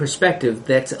with a perspective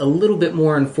that's a little bit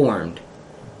more informed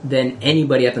than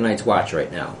anybody at the Night's Watch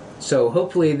right now. So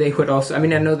hopefully they would also. I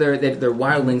mean, I know they're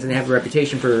wildlings and they have a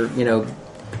reputation for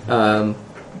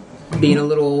being a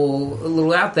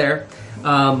little out there.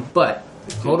 But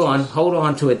hold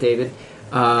on to it, David.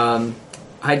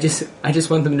 I just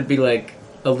want them to be like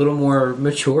a little more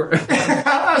mature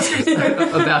about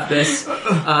this.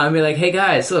 Be like, hey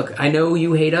guys, look, I know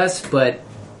you hate us, but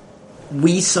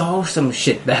we saw some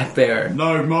shit back there.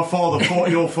 No, my father fought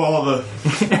your father.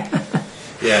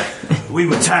 Yeah. We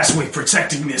were tasked with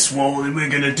protecting this wall, and we're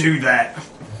gonna do that.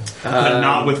 But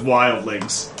not with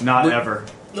wildlings. Not ever.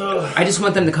 I just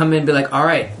want them to come in and be like, all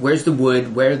right, where's the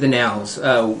wood? Where are the nails?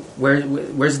 Where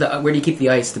do you keep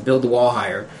the ice to build the wall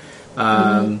higher?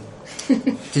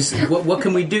 Just what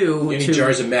can we do? Any to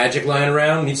jars of magic lying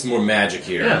around? Need some more magic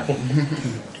here. Yeah.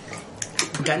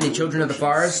 Got any children of the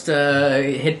forest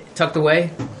tucked away?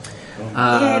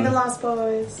 Yeah, the Lost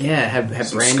Boys. Yeah, have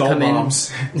Some Bran skull come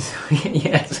bombs. in.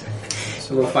 Yes,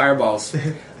 some little fireballs.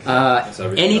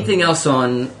 everything. Anything else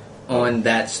on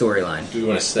that storyline? Do we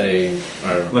want to stay?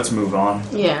 Let's move on.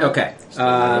 Yeah. Okay.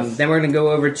 Then we're going to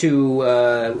go over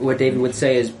to what David would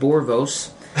say is Borvos.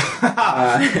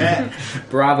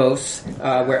 Bravos,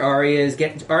 where Arya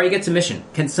gets a mission.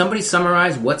 Can somebody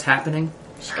summarize what's happening?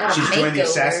 Got a She's joined the makeover.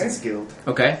 Assassins Guild.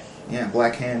 Okay. Yeah,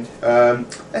 Black Hand.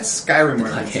 That's Skyrim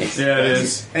references. Yeah, it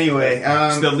is. Anyway,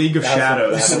 It's the League of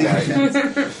Shadows.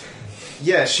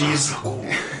 yeah, she's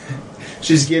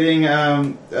getting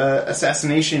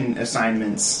assassination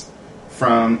assignments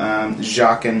from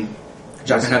Jaqen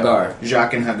and Hagar.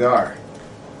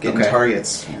 getting Okay.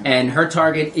 targets. And her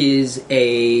target is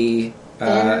a Thin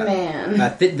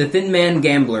man. the thin man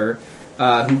gambler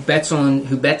who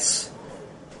bets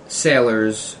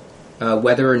sailors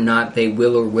whether or not they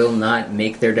will or will not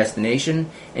make their destination,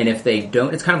 and if they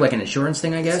don't, it's kind of like an insurance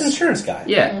thing, I guess. It's an insurance guy.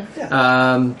 Yeah.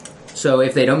 So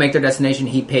if they don't make their destination,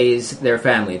 he pays their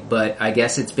family. But I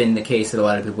guess it's been the case that a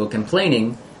lot of people are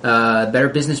complaining. Better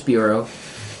Business Bureau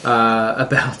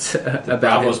about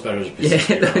Bravo's it. Better Business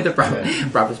Bureau. The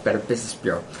Bravo's Better Business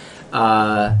Bureau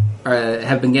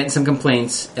have been getting some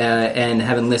complaints and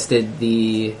have enlisted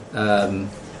Jake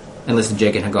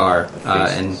and Hagar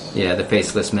the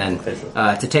faceless men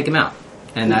to take him out,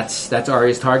 and that's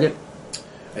Arya's target.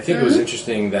 I think it was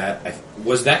interesting that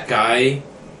was that guy.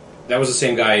 That was the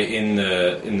same guy in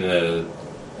the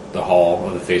hall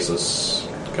of the faceless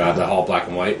god, the hall black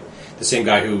and white. The same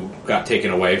guy who got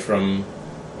taken away from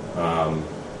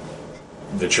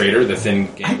the traitor, the thin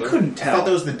I gambler? couldn't I tell. thought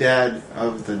that was the dad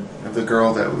of the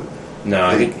girl that. No,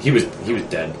 I think he was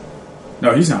dead.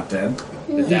 No, he's not dead.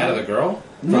 The dad of the girl?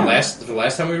 The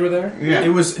last time we were there? Yeah. It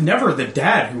was never the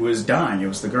dad who was dying. It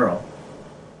was the girl.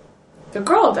 The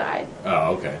girl died.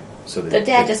 Oh, okay. So The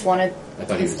dad just wanted I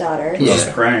thought he his was- daughter. He was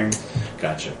praying.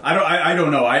 Gotcha. I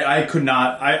don't know. I could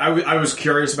not. I was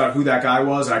curious about who that guy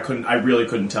was, and I really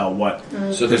couldn't tell what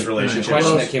So his the relationship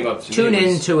question was. that came up to Tune me in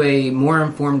was, to a more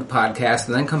informed podcast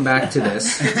and then come back to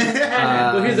this.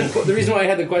 well, here's the reason why I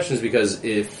had the question is because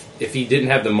if he didn't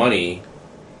have the money,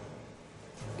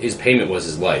 his payment was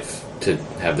his life to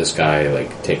have this guy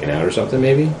like taken out or something.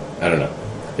 Maybe I don't know.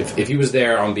 If he was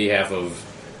there on behalf of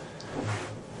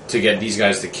to get these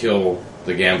guys to kill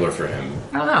the gambler for him,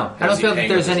 I don't know. I Was don't he feel paying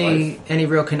that there's with his any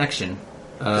real connection.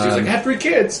 'cause he was like, "I have 3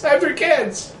 kids. I have 3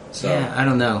 kids." So Yeah, I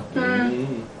don't know. all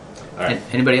right.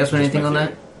 Anybody else want anything on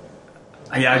that?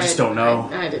 Yeah, I just don't know.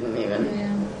 I didn't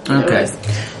even. Okay.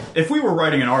 If we were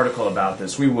writing an article about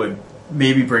this, we would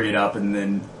maybe bring it up, and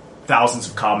then thousands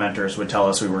of commenters would tell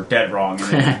us we were dead wrong, and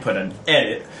then we'd put an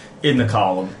edit in the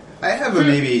column. I have a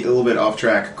maybe a little bit off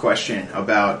track question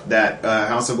about that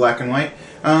House of Black and White.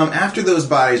 After those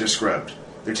bodies are scrubbed,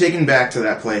 they're taken back to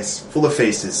that place full of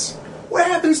faces. What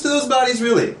happens to those bodies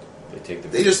really? They take the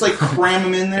They just like cram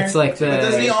them in there. It's like But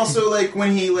doesn't he also like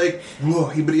when he like?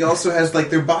 But he also has like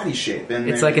their body shape and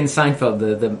It's their- like in Seinfeld.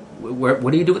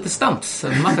 What do you do with the stumps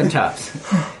of muffin tops?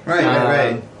 right.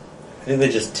 I think they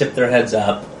just tip their heads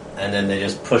up and then they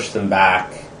just push them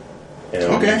back. You know,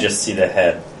 Okay. you just see the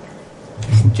head.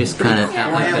 Just kind of Yeah,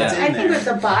 out like Yeah, that. I think with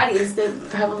the bodies, they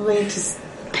probably just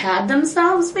pad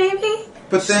themselves, maybe.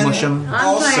 But then Smush 'em.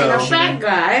 I'm playing a also fat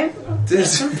guy.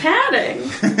 there's Some padding.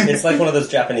 It's like one of those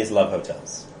Japanese love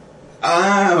hotels,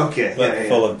 okay, but yeah,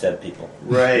 full of dead people.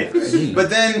 right. But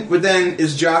then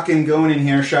is Jockin going in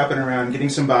here shopping around, getting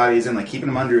some bodies and like keeping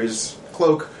them under his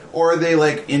cloak, or are they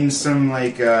like in some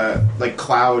like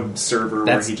cloud server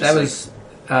where he just That was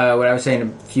what I was saying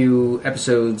a few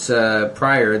episodes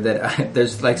prior. That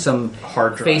there's like some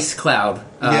Hard drive. face cloud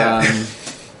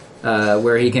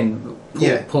where he can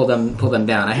pull them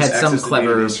down. I had Just some access the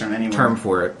clever database from anywhere. term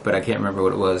for it, but I can't remember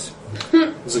what it was.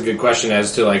 It's a good question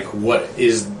as to like what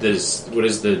is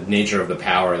the nature of the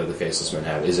power that the faceless men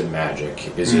have? Is it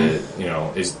magic? Is it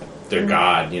is their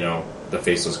god, the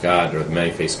faceless god or the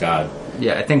many-faced god?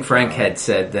 Yeah, I think Frank had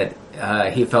said that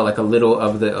he felt like a little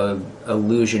of the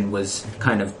illusion was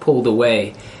kind of pulled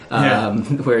away,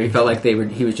 where he felt like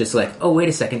he was just like, oh, wait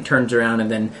a second, turns around and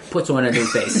then puts on a new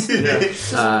face.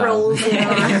 Just rolls it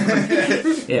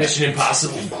on. Yeah. Mission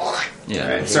Impossible. Yeah.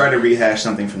 Right. Sorry to rehash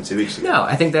something from 2 weeks ago. No,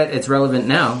 I think that it's relevant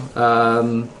now.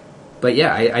 But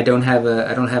yeah, I don't have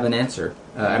an answer.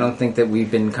 I don't think that we've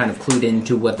been kind of clued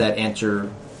into what that answer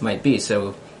might be.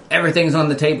 So everything's on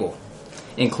the table,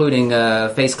 including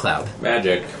face cloud.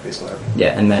 Magic. Face lab.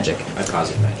 Yeah, and magic. I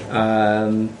posit magic.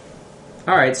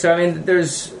 All right, so I mean,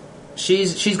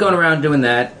 she's going around doing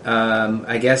that.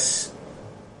 I guess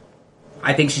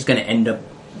I think she's going to end up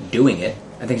doing it.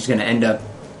 I think she's going to end up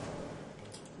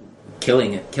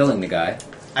killing the guy.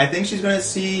 I think she's going to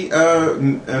see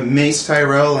Mace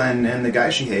Tyrell and the guy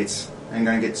she hates and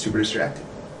going to get super distracted.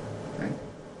 Right?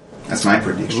 That's my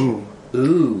prediction.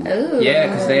 Ooh. Yeah,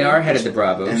 because they are headed to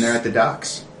Bravos. And they're at the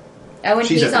docks. Oh, and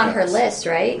She's he's at the on her docks. list,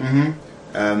 right?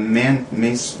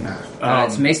 Mace.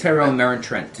 It's Mace Tyrell and Meryn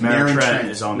Trent. Marin Meryn Trent Trent.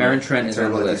 is on Meryn Trent is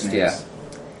on the Terrible at these list,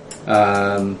 names.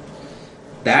 yeah.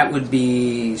 That would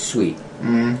be sweet.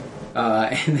 Mm-hmm.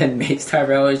 And then Mace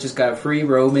Tyrell has just got free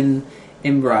roaming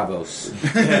in Bravos.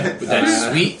 With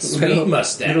that sweet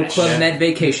mustache. Little Club Med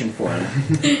vacation for him.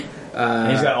 He's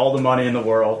got all the money in the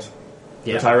world.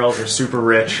 Yeah. The Tyrells are super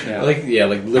rich. Yeah.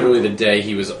 Like literally the day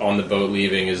he was on the boat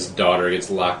leaving, his daughter gets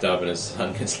locked up and his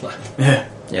son gets locked up.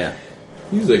 Yeah.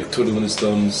 He's like twiddling his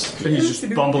thumbs. And he's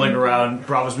just bumbling around.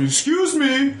 Bravo's me. Excuse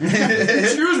me.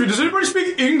 Excuse me. Does anybody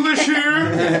speak English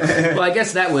here? Well, I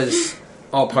guess that was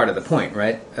all part of the point,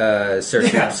 right?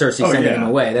 Cersei Yeah. Cersei Oh, sending yeah. him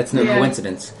away. That's no Yeah.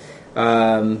 coincidence.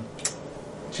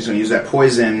 She's going to use that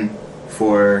poison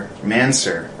for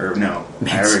Mansur. Or no.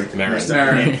 Marin.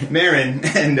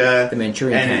 And, The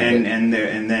Manchurian Candidate.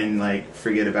 and then, like,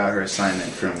 forget about her assignment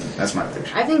from... That's my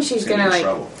prediction. I think she's gonna, like,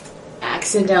 trouble.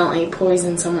 accidentally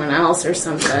poison someone else or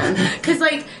something. Because,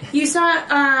 like, you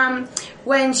saw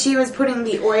when she was putting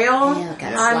the oil Yeah, it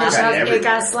got on the sloppy. shelf, Everywhere. it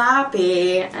got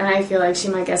sloppy, and I feel like she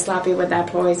might get sloppy with that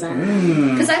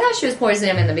poison. Because I thought she was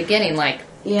poisoning him in the beginning, like,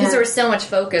 because Yeah. there was so much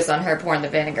focus on her pouring the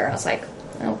vinegar. I was like,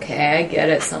 okay, I get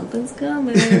it, something's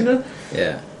coming.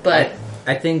 Yeah. But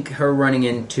I think her running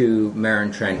into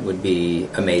Meryn Trent would be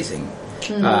amazing.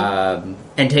 And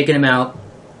taking him out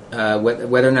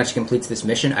whether or not she completes this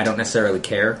mission, I don't necessarily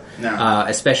care. No.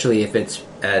 Especially if it's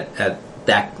at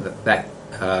that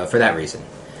for that reason.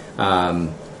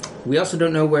 We also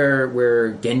don't know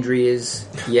where Gendry is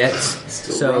yet,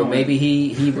 so rowing. maybe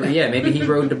he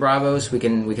rode to Bravos. We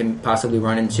can possibly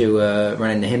run into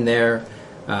him there.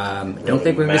 Don't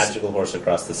think we're gonna magical horse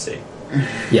across the sea.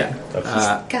 Yeah.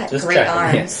 Got Just great checking.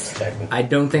 arms. Checking. I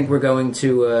don't think we're going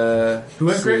to Who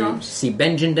has great arms? see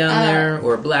Benjen down there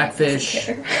or Blackfish.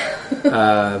 I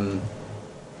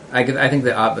think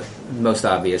the most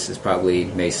obvious is probably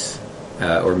Mace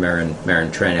or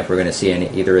Meryn Trenn if we're going to see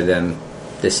either of them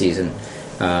this season.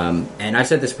 And I've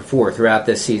said this before throughout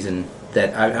this season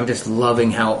that I'm just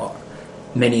loving how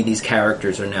many of these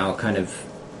characters are now kind of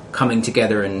coming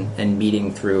together and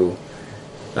meeting through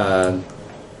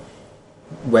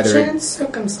whether Chance,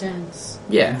 circumstance.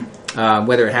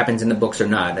 whether it happens in the books or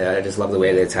not. I just love the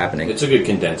way that it's happening. It's a good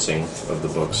condensing of the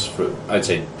books. I'd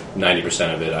say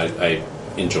 90% of it I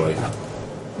enjoy.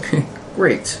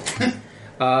 Great.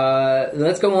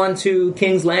 Let's go on to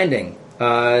King's Landing.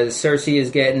 Cersei is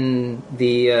getting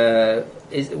the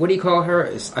what do you call her?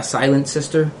 A silent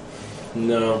sister,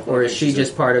 No. or is she She's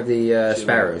just part of the she's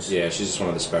Sparrows? Yeah, she's just one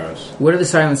of the Sparrows. What are the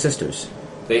Silent Sisters?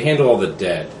 They handle all the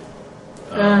dead.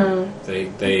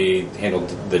 They handle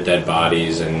the dead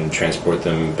bodies and transport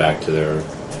them back to their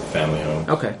family home.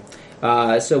 Okay.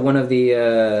 So one of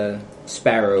the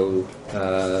Sparrow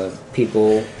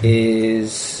people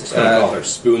is I'm gonna call her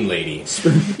Spoon Lady.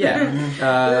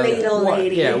 Ladle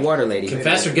lady. yeah, Water Lady.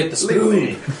 Confess or get the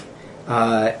spoon.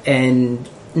 And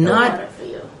not Water for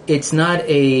you. it's not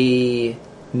a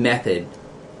method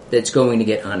that's going to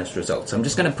get honest results. I'm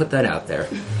just going to put that out there.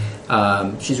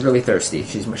 She's really thirsty.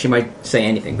 She might say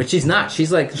anything, but she's not. She's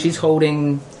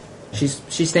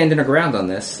standing her ground on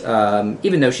this,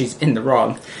 even though she's in the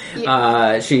wrong.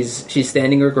 She's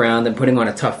standing her ground and putting on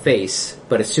a tough face.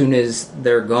 But as soon as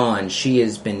they're gone, she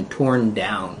has been torn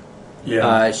down.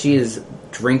 Yeah. She is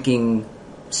drinking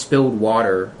spilled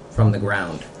water from the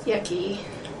ground. Yucky.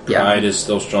 Yeah. Pride is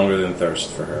still stronger than thirst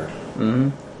for her.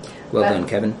 Well done,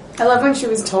 Kevin. I love when she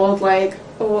was told, like,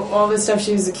 all the stuff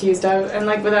she was accused of, and,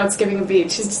 like, without skipping a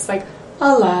beat, she's just like,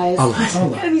 all lies.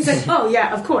 And he's like, oh,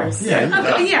 yeah, of course.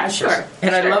 Yeah. Okay, yeah, sure.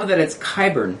 And I Sure. love that it's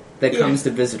Qyburn that comes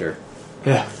to visit her.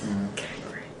 Yeah.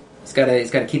 He's got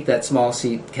to keep that small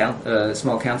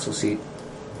council seat.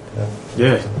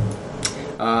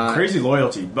 Yeah. Crazy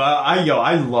loyalty, but I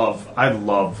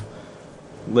love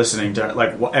listening to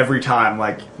like every time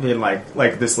being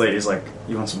like this lady's like,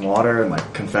 you want some water, and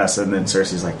like confess, and then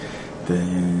Cersei's like,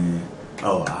 I'm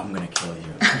gonna kill you.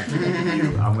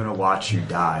 I'm gonna watch you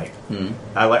die.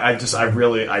 I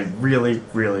really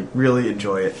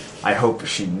enjoy it. I hope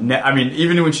she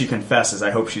even when she confesses,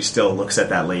 I hope she still looks at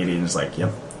that lady and is like,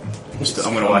 yep,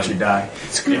 I'm gonna watch you die.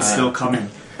 It's still coming.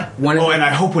 And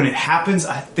I hope when it happens,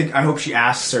 I hope she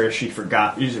asks her if she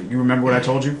forgot. You remember what I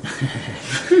told you?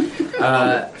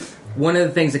 One of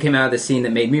the things that came out of the scene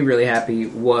that made me really happy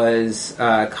was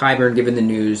Qyburn giving the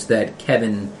news that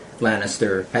Kevin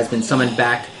Lannister has been summoned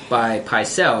back by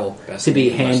Pycelle to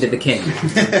be Hand of the King.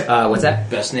 What's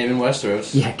that? Best name in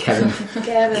Westeros. Yeah, Kevin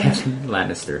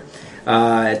Lannister.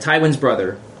 Tywin's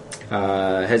brother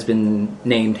has been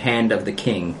named Hand of the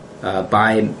King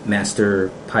by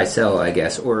Master Pycelle, I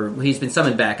guess, or he's been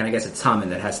summoned back, and I guess it's Tommen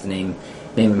that has to name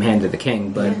him Hand of the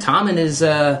King. But Tommen is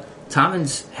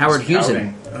Tommen's Howard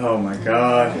Hewson. Oh my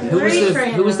god.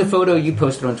 Who was the photo you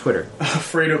posted on Twitter?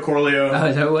 Fredo Corleone.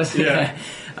 Oh, that was? Yeah.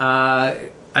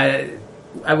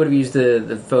 I would have used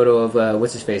the photo of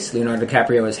what's his face, Leonardo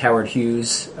DiCaprio as Howard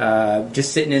Hughes,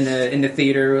 just sitting in the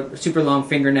theater, super long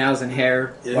fingernails and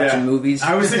hair, watching movies.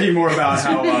 I was thinking more about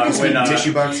how when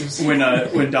tissue boxes.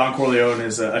 when Don Corleone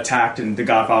is attacked in The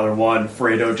Godfather 1,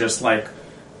 Fredo just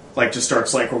just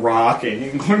starts like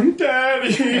rocking, going,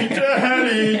 "Daddy,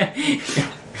 Daddy."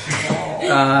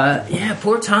 Yeah,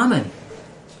 poor Tommen.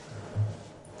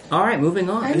 All right, moving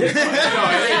on.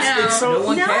 It's so No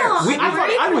one cares.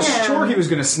 I was sure he was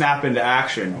going to snap into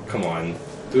action. Come on.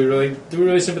 Do we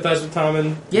really sympathize with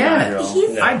Tommen? Yeah,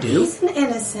 I do. He's an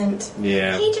innocent.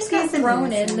 Yeah. He just got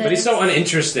thrown in. But he's so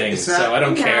uninteresting, so I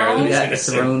don't care. No. He's Yeah,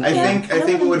 innocent. thrown. I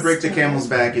think what would break the camel's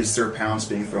back is Sir Pounce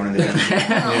being thrown in the dungeon.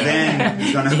 Then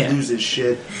he's gonna lose his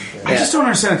shit. I just don't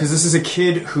understand, because this is a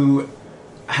kid who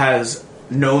has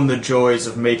known the joys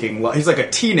of making love. He's like a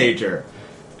teenager,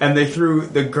 and they threw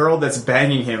the girl that's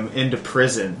banging him into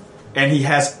prison, and he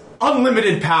has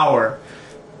unlimited power,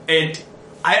 and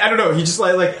I don't know, he just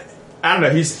like I don't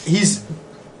know, he's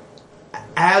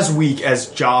as weak as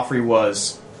Joffrey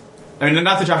was. I mean,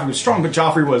 not that Joffrey was strong, but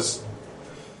Joffrey was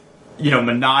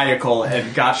maniacal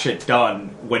and got shit done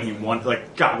when he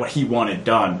got what he wanted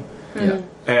done. Yeah.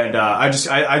 And I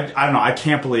don't know. I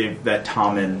can't believe that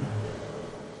Tommen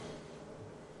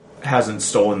hasn't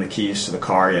stolen the keys to the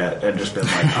car yet and just been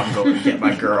like, I'm going to get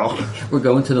my girl. We're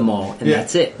going to the mall, and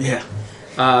that's it. Yeah.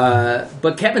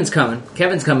 But Kevin's coming.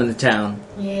 Kevin's coming to town.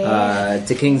 Yeah.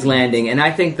 To King's Landing, and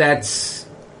I think that's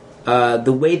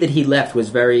the way that he left was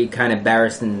very kind of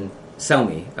Barristan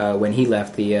Selmy when he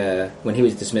left when he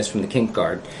was dismissed from the King's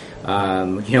Guard.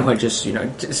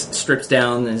 Just strips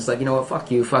down and is like, you know what,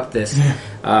 fuck you, fuck this.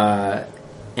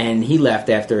 And he left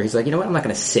after. He's like, you know what, I'm not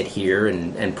going to sit here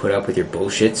and put up with your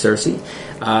bullshit, Cersei.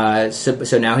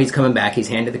 So now he's coming back. He's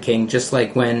Hand of the King, just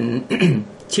like when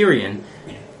Tyrion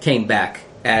came back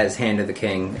as Hand of the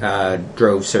King,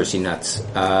 drove Cersei nuts.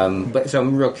 So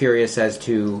I'm real curious as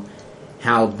to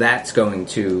how that's going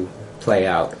to play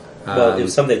out. Well, if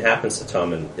something happens to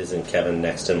Tommen, isn't Kevin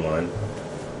next in line?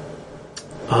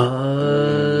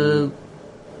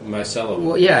 Myrcella.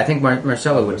 Well, yeah, I think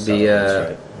Myrcella would be, That's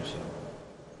right.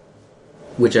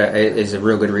 which is a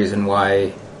real good reason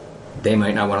why they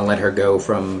might not want to let her go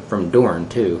from Dorne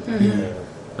too.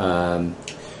 Mm-hmm.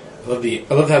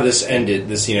 I love how this ended.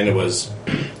 This scene ended was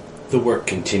the work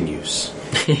continues.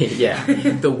 Yeah,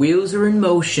 the wheels are in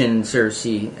motion,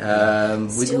 Cersei.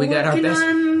 We got our working best.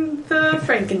 on the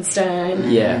Frankenstein.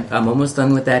 Yeah, I'm almost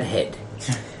done with that head.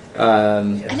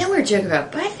 I know we're joking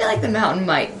about, but I feel like the mountain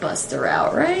might bust her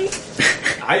out, right?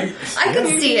 I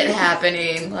can see it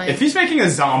happening. Like, If he's making a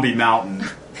zombie mountain,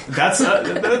 that's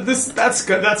good.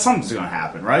 That's something's going to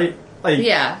happen, right? Like,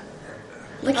 yeah.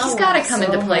 Like, he's Oh, got to come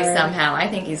so into play hard. somehow. I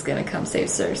think he's going to come save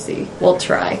Cersei. We'll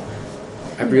try.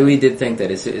 I really did think that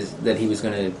that he was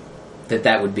gonna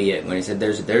that would be it when he said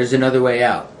there's another way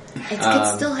out. It could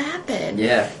still happen.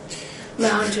 Yeah.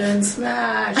 Mountain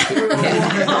smash.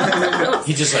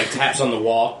 He just like taps on the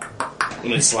wall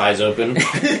and it slides open. Dude,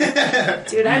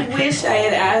 I wish I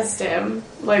had asked him,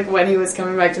 like, when he was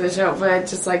coming back to the show, but it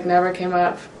just, like, never came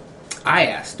up. I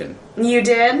asked him. You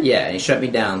did? Yeah, and he shut me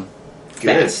down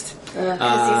fast. Because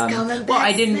he's coming back. Well,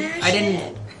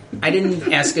 smash I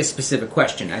didn't ask a specific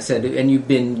question. I said, and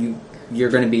you're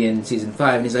going to be in season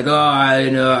 5, and he's like, oh, I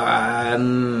know. I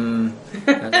was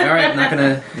like, all right, not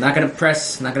gonna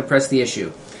press the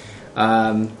issue.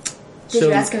 Did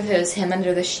you ask him if it was him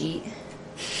under the sheet?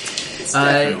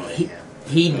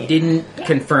 He didn't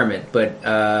confirm it,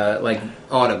 but like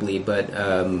audibly, but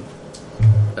In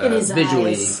his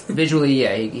eyes. visually,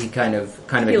 yeah, he kind of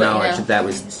He acknowledged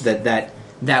let that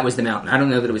that was the mountain. I don't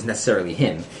know that it was necessarily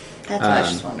him. That's what I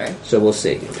was just wondering. So we'll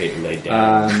see. Paper laid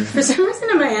down. For some reason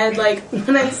in my head, like,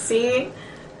 when I see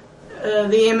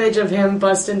the image of him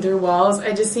busting through walls,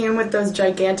 I just see him with those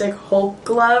gigantic Hulk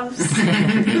gloves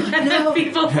that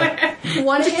people wear.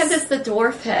 One hand is the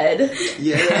dwarf head,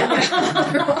 Yeah.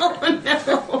 Oh,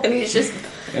 no. and he's just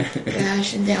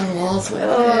bashing down walls with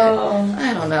Oh. it.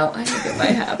 I don't know. I think it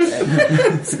might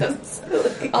happen. So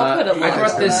silly. I'll put a link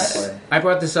I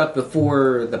brought this up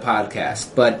before the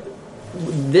podcast, but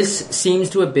this seems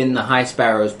to have been the High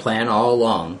Sparrow's plan all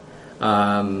along.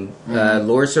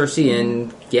 Lure Cersei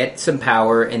in, get some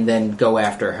power, and then go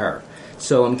after her.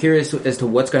 So I'm curious as to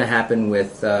what's going to happen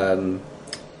with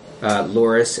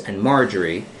Loras and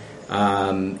Marjorie.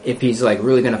 If he's like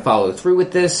really going to follow through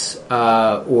with this,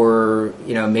 or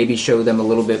maybe show them a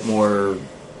little bit more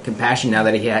compassion now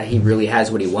that he really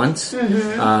has what he wants.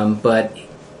 But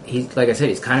he's, like I said,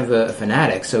 he's kind of a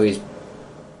fanatic. So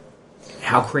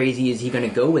how crazy is he going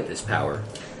to go with this power?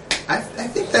 I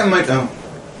think that might. Oh,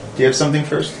 do you have something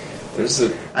first?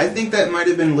 I think that might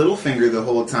have been Littlefinger the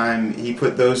whole time. He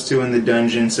put those two in the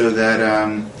dungeon so that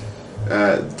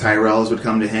Tyrells would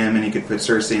come to him, and he could put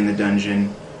Cersei in the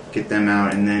dungeon, get them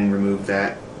out, and then remove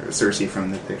that Cersei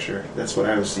from the picture. That's what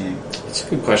I was seeing. It's a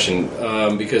good question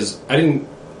because I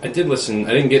did listen.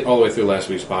 I didn't get all the way through last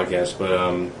week's podcast, but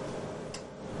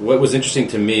what was interesting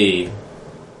to me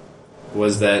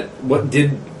was that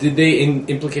did they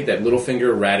implicate that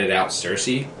Littlefinger ratted out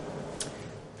Cersei?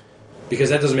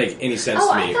 Because that doesn't make any sense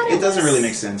to me. It doesn't really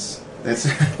make sense. That's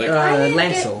Like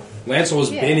Lancel. Lancel has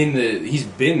he's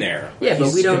been there. Yeah, but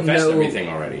He's we don't confessed know everything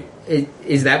already.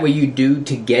 Is that what you do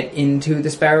to get into the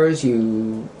Sparrows?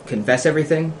 You confess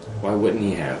everything? Why wouldn't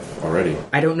he have already?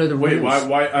 I don't know the rules. Wait,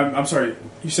 why? I'm sorry.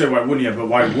 You said why wouldn't he have? But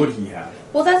why would he have?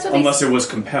 Well, that's what Unless it was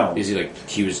compelled. Is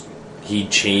he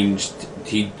changed?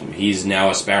 He's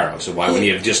now a Sparrow. So why wouldn't he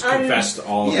have just confessed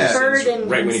all of his sins Burdened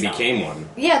right when he himself. became one?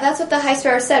 Yeah, that's what the High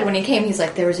Sparrow said when he came. He's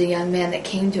like, there was a young man that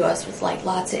came to us with like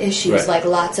lots of issues, Right. like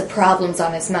lots of problems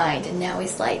on his mind, and now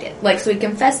he's lighted. Like, so he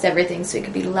confessed everything, so he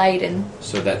could be light and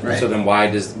So then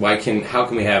how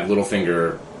can we have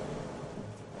Littlefinger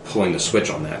pulling the switch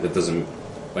on that. That doesn't,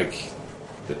 like,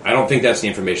 I don't think that's the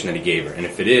information that he gave her. And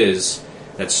if it is,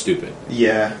 that's stupid.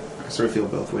 Yeah, I sort of feel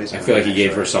both ways. I feel like he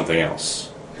gave her something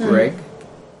else. Greg?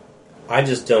 I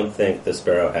just don't think the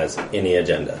Sparrow has any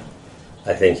agenda.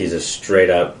 I think he's a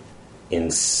straight-up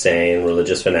insane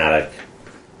religious fanatic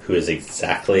who is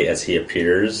exactly as he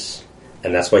appears,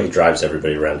 and that's why he drives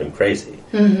everybody around him crazy.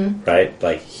 Mm-hmm. Right?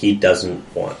 Like, he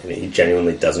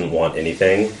genuinely doesn't want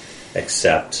anything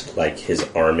except, like, his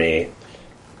army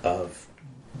of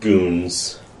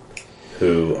goons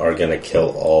who are going to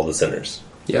kill all the sinners.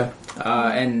 Yeah.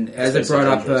 And as I brought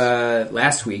up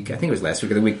last week, I think it was last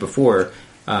week or the week before,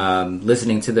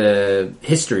 listening to the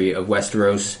history of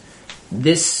Westeros,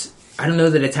 this, I don't know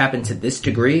that it's happened to this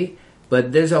degree,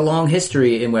 but there's a long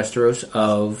history in Westeros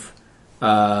of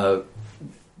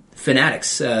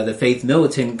fanatics, the faith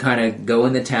militant kind of go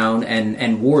in the town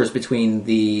and wars between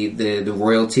the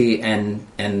royalty and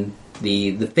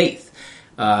the faith.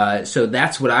 So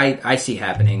that's what I see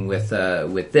happening with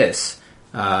this.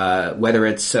 Whether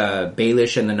it's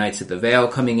Baelish and the Knights of the Vale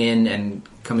coming in and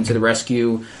coming to the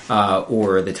rescue,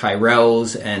 or the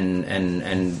Tyrells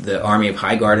and the army of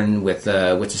Highgarden with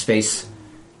what's his face,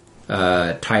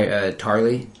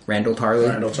 Tarly, Randall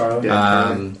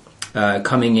Tarly,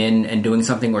 coming in and doing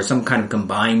something, or some kind of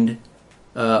combined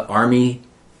army.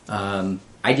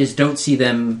 I just don't see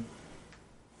them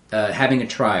having a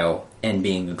trial and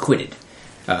being acquitted.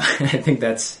 I think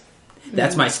that's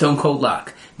my stone cold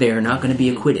lock. They are not going to be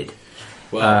acquitted.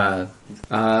 Well,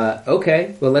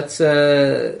 okay. Well, let's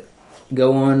go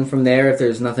on from there. If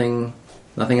there's nothing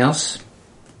else.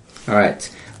 All right.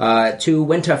 To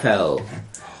Winterfell.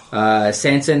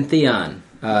 Sansa and Theon.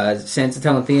 Sansa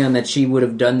telling Theon that she would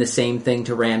have done the same thing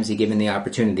to Ramsay given the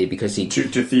opportunity because he to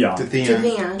Theon. To Theon.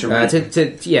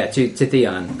 To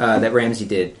Theon that Ramsay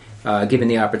did. Given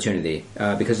the opportunity,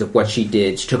 because of what she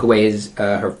did. She took away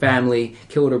her family,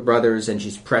 killed her brothers, and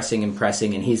she's pressing,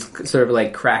 and he's sort of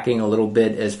like cracking a little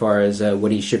bit as far as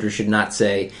what he should or should not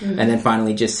say, and then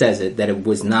finally just says it, that it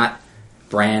was not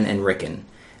Bran and Rickon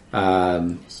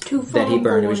that he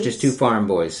burned. It was just two farm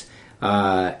boys.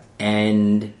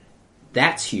 And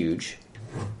that's huge.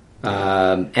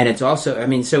 And it's also, I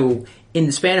mean, so in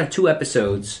the span of 2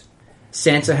 episodes,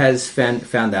 Sansa has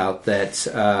found out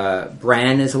that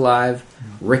Bran is alive,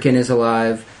 Rickon is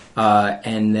alive,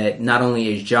 and that not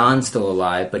only is Jon still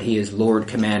alive, but he is Lord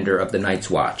Commander of the Night's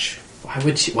Watch. Why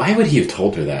would he have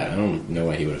told her that? I don't know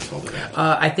why he would have told her that.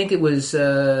 I think it was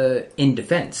in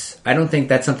defense. I don't think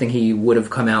that's something he would have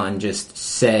come out and just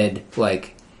said,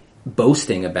 like,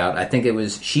 boasting about. I think it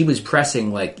was, she was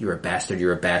pressing, like, you're a bastard,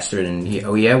 and he,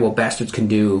 oh yeah, well, bastards can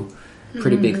do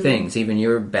pretty big things. Even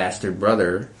your bastard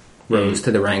brother rose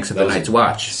to the ranks of the Night's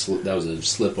Watch. That was a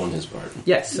slip on his part.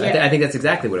 Yes, yeah. I think that's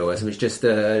exactly what it was. It was just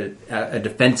a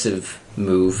defensive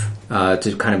move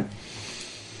to kind of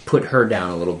put her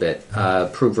down a little bit,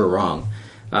 prove her wrong.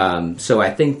 So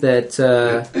I think that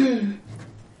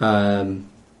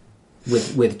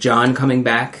with Jon coming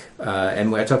back,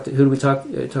 and I talked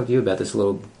to you about this a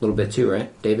little bit too,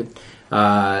 right, David?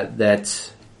 That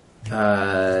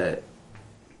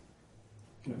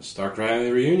Stark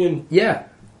Riley reunion. Yeah.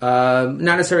 Not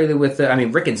necessarily with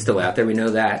Rickon's still out there. We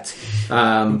know that.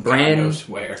 Bran's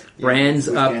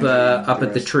up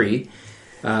at the tree,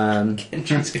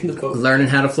 learning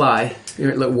how to fly,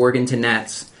 working to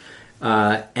gnats,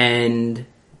 but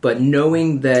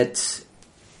knowing that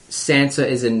Sansa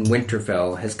is in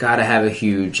Winterfell has got to have a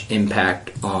huge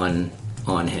impact on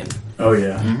him. Oh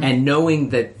yeah, and knowing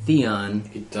that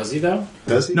Theon does he though?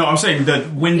 Does he? No, I'm saying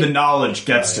that when the knowledge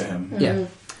gets to him, yeah.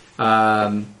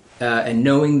 And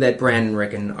knowing that Bran and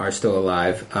Rickon are still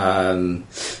alive, I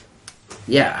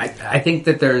think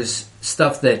that there's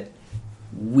stuff that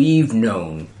we've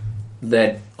known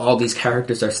that all these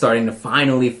characters are starting to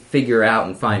finally figure out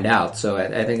and find out. So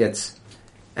I think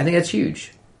that's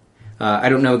huge. I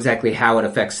don't know exactly how it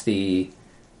affects the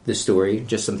story.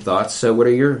 Just some thoughts. So, what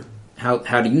are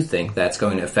how do you think that's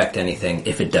going to affect anything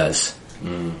if it does?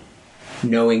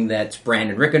 Knowing that Bran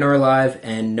and Rickon are alive,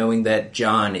 and knowing that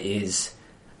Jon is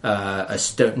a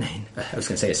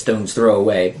stone's throw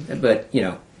away, but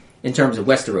in terms of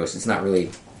Westeros, it's not really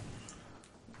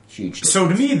huge. So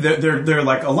to me, they're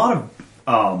like a lot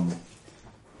of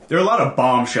there are a lot of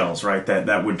bombshells, right?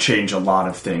 That would change a lot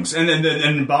of things,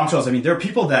 and bombshells. I mean, there are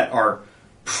people that are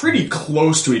pretty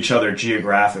close to each other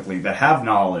geographically that have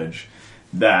knowledge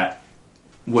that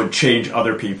would change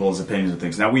other people's opinions of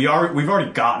things. Now we've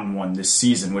already gotten one this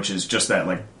season, which is just that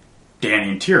like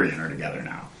Dany and Tyrion are together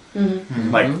now.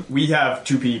 Mm-hmm. Like we have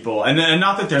 2 people, and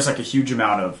not that there's like a huge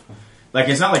amount of like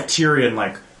it's not like Tyrion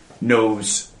like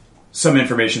knows some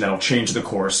information that'll change the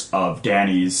course of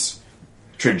Dany's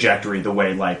trajectory. The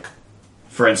way, like,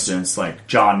 for instance, like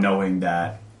Jon knowing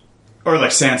that, or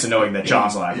like Sansa knowing that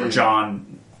Jon's alive, or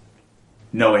Jon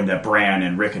knowing that Bran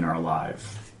and Rickon are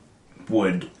alive,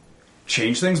 would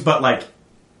change things. But like,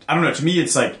 I don't know. To me,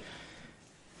 it's like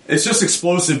it's just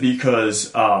explosive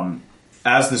because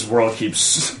as this world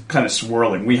keeps kind of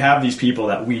swirling, we have these people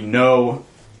that we know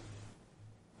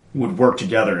would work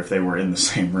together if they were in the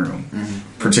same room,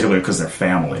 particularly because they're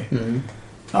family. And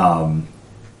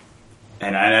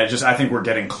I think we're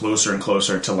getting closer and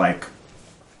closer to like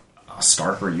a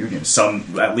Stark reunion.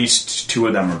 At least two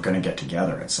of them are going to get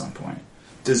together at some point.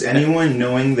 Does anyone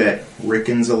knowing that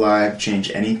Rickon's alive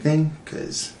change anything?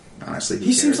 Because honestly,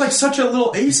 he seems like such a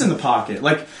little ace in the pocket.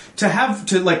 Like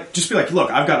just be like,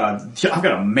 look, I've got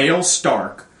a male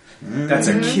Stark that's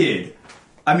a kid.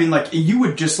 I mean, like, you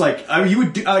would just, like... I mean, you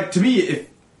would... to me, if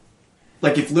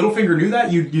Littlefinger knew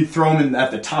that, you'd throw him in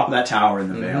at the top of that tower in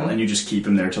the Vale, and you just keep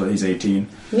him there till he's 18.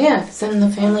 Yeah, so then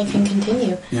the family can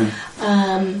continue. Yeah.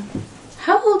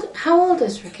 How old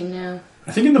is Rickon now?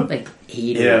 I think in the... Like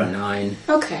 8 or 9.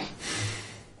 Okay.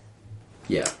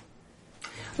 Yeah.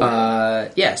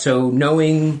 So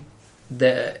knowing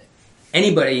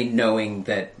anybody knowing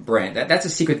that Bran, that's a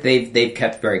secret they've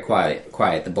kept very quiet,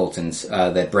 the Boltons,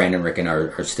 that Bran and Rickon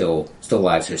are still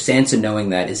alive. So Sansa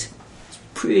knowing that is a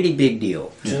pretty big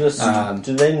deal. Do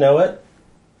they know it?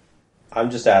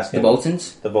 I'm just asking. The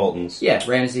Boltons? The Boltons. Yeah,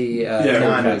 Ramsay,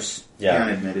 Roose. Yeah.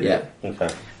 admitted Yeah. it.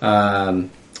 Okay.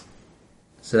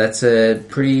 So that's a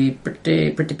pretty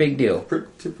big deal.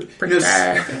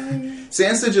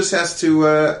 Sansa just has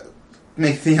to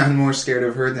make Theon more scared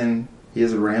of her than he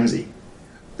is of Ramsay.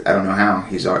 I don't know how.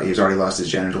 He's already lost his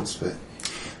genitals, but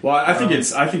Well, I think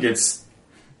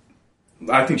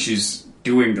she's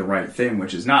doing the right thing,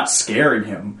 which is not scaring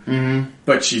him,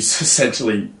 but she's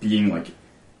essentially being like,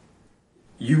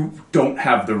 you don't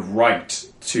have the right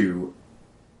to...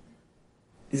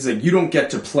 He's like, you don't get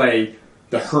to play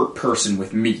the hurt person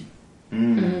with me.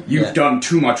 You've done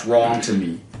too much wrong to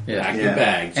me. Pack your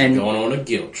bags. And you're going on a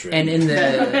guilt trip. And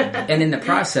in the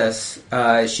process,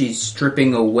 she's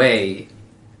stripping away.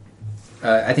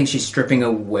 I think she's stripping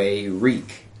away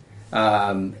Reek,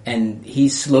 and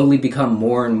he's slowly become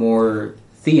more and more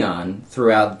Theon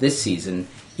throughout this season.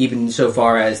 Even so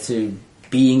far as to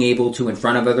being able to, in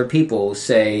front of other people,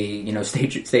 say,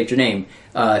 state your name,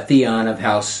 Theon of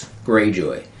House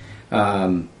Greyjoy.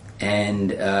 And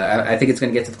I think it's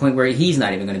going to get to the point where he's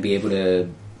not even going to be able to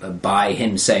buy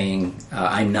him saying,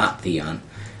 "I'm not Theon.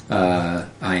 I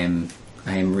am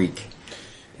Reek."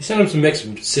 They send him some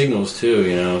mixed signals too.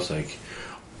 It's like,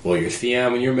 well, you're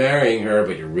Theon when you're marrying her,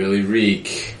 but you're really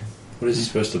Reek. What is he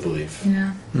supposed to believe?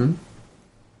 Yeah.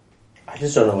 I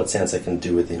just don't know what Sansa can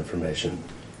do with the information.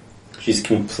 She's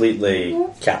completely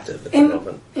captive at the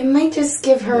moment. It might just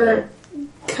give her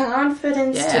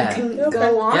confidence to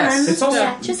go on. Yes. It's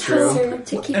also just true. helps her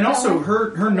to keep And also,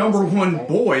 going. her number one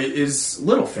boy is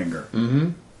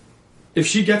Littlefinger. If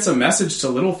she gets a message to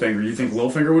Littlefinger, you think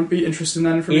Littlefinger wouldn't be interested in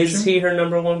that information? Is he her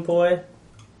number one boy?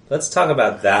 Let's talk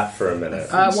about that for a minute.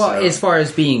 As far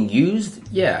as being used,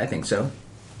 yeah, I think so.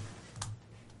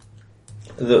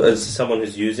 Is someone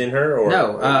who's using her, or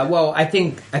No, I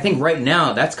think right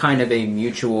now that's kind of a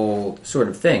mutual sort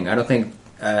of thing. I don't think.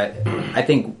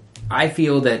 I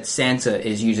feel that Sansa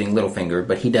is using Littlefinger,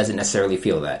 but he doesn't necessarily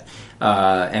feel that.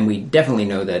 And we definitely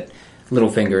know that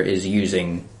Littlefinger is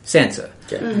using Sansa.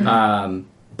 Okay.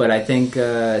 But I think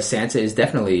Sansa is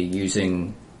definitely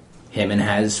using him and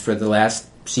has for the last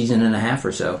season and a half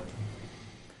or so.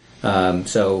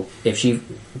 So if she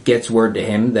gets word to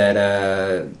him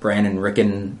that Bran and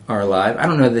Rickon are alive, I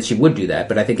don't know that she would do that,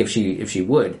 but I think if she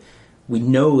would, we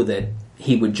know that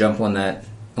he would jump on that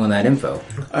info.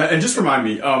 And just remind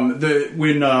me,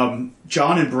 when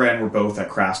Jon and Bran were both at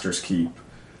Craster's Keep,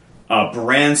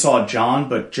 Bran saw Jon,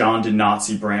 but Jon did not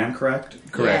see Bran, correct?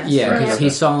 Correct. Yeah, because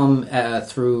he saw him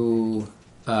through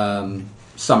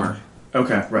Summer.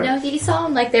 Okay, right. No, he saw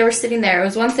him like they were sitting there. It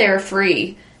was once they were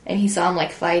free, and he saw him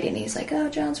like fighting. He's like, "Oh,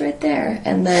 Jon's right there."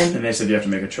 And then, And they said you have to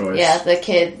make a choice. yeah, the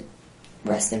kid,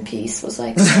 rest in peace, was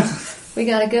like, "We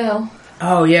gotta go."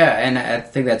 Oh yeah, and I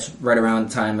think that's right around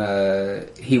the time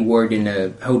he warged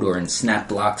into Hodor and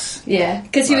snapped locks. Yeah,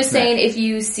 because he was Last night.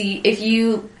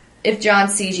 saying if Jon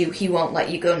sees you, he won't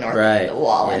let you go north Right, of the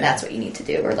wall, and yeah. that's what you need to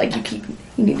do, or like you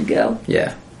need to go.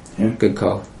 Yeah, good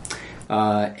call.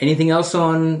 Anything else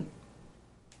on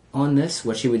this?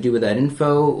 What she would do with that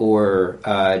info, or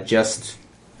just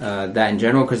that in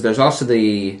general? Because there's also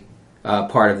the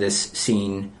part of this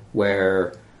scene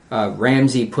where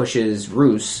Ramsay pushes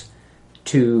Roose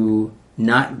to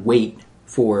not wait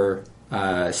for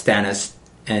Stannis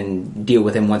and deal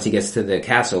with him once he gets to the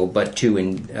castle, but to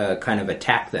kind of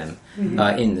attack them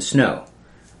in the snow.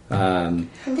 And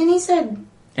then he said,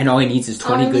 and all he needs is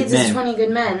 20 all he good needs men. is 20 good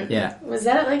men. Yeah. Was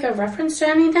that like a reference to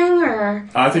anything, or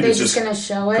I think are they it's just going to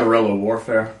show it? guerrilla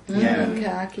warfare. Yeah.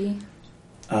 Cocky.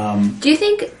 Um, Do you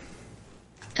think,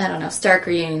 I don't know, Stark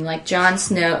reunion, like Jon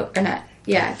Snow, or not,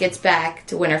 gets back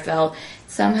to Winterfell,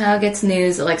 somehow gets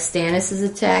news that like Stannis is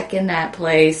attacking that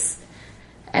place,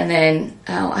 and then,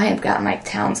 I have got my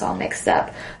towns all mixed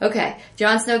up. Okay,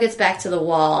 Jon Snow gets back to the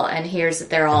Wall and hears that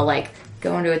they're all like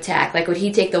going to attack. Like, would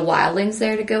he take the wildlings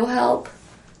there to go help?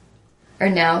 Or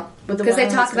no? Would the Because they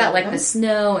wildlings talk go about with like them? the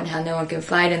snow and how no one can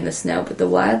fight in the snow, but the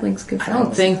wildlings can fight don't in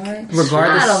the think, snow, right?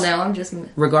 regardless- I don't know, I'm just...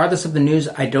 Regardless of the news,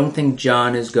 I don't think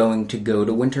Jon is going to go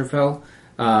to Winterfell.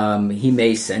 He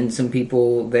may send some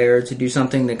people there to do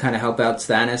something to kind of help out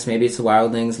Stannis. Maybe it's the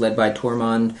Wildlings led by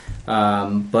Tormund.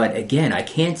 But again, I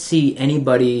can't see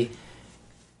anybody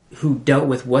who dealt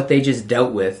with what they just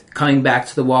dealt with coming back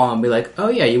to the Wall and be like, "Oh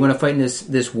yeah, you want to fight in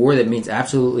this war that means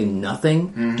absolutely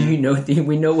nothing? Mm-hmm. Do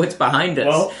we know what's behind us?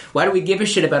 Well- Why do we give a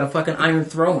shit about a fucking Iron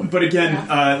Throne?" But again,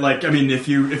 if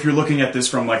you're looking at this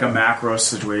from like a macro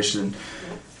situation,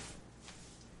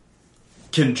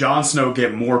 can Jon Snow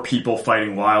get more people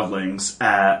fighting wildlings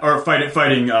or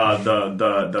fighting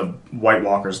the White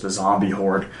Walkers, the zombie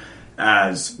horde,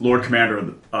 as Lord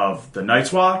Commander of the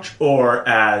Night's Watch, or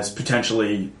as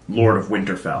potentially Lord of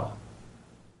Winterfell?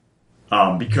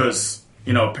 Because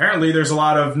apparently there's a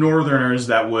lot of Northerners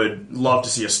that would love to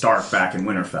see a Stark back in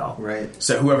Winterfell. Right.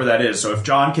 So whoever that is. So if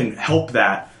Jon can help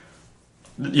that,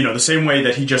 the same way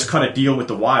that he just cut a deal with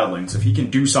the wildlings, if he can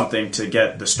do something to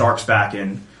get the Starks back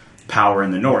in power in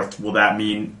the north, will that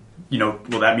mean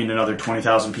another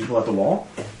 20,000 people at the Wall?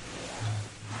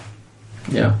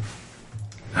 Yeah.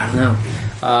 I don't know.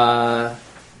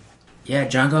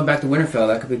 Jon going back to Winterfell,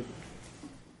 that could be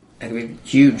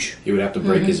huge. He would have to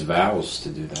break his vows to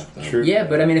do that, though. True. Yeah,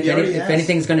 but I mean, if He already has.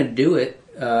 anything's going to do it,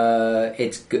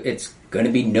 it's going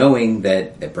to be knowing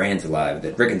that Bran's alive,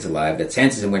 that Rickon's alive, that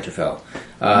Sansa's in Winterfell.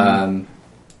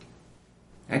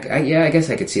 I guess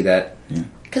I could see that.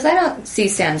 Because I don't see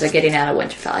Sansa getting out of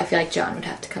Winterfell. I feel like Jon would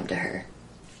have to come to her.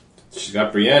 She's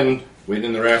got Brienne waiting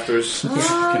in the rafters.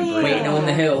 Waiting on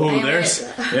the hill. Oh, there's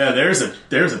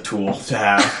a tool to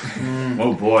have.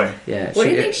 Oh boy. Yeah. What do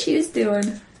you think she was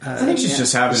doing? I think she's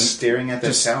just having Just staring at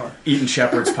that tower. eating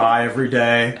shepherd's pie every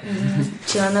day,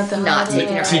 Chilling at the Not holiday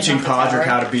taking her Inn. teaching Off the Podrick tower.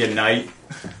 how to be a knight.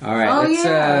 All right. Oh, let's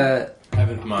yeah.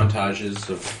 Having montages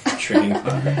of training.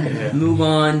 move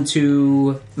on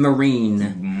to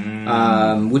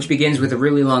Marine, which begins with a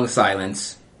really long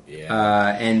silence.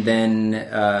 Yeah. And then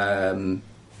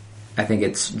I think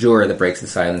it's Jorah that breaks the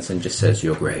silence and just says,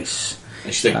 "Your Grace."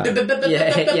 And she's like,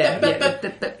 Yeah. no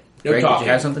Greg, did talking.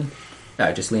 you have something?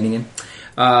 Just leaning in.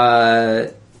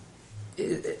 I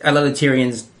love that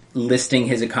Tyrion's listing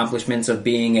his accomplishments of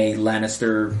being a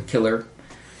Lannister killer.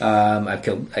 I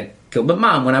killed my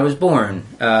mom when I was born.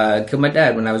 Killed my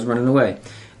dad when I was running away.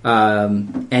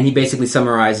 And he basically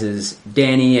summarizes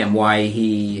Dany and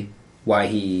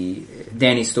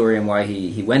Dany's story and why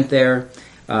he went there.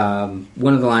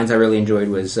 One of the lines I really enjoyed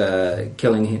was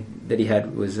killing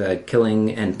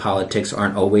and politics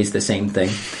aren't always the same thing,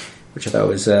 which I thought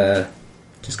was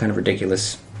just kind of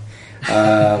ridiculous.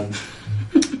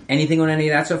 Anything on any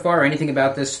of that so far? Or anything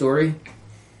about this story?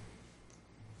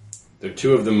 They're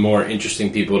two of the more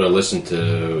interesting people to listen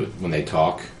to when they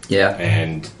talk. Yeah.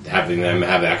 And having them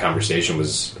have that conversation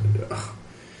was...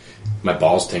 my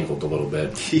balls tingled a little bit.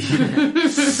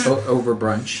 Over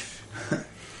brunch.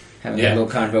 Having Yeah. a little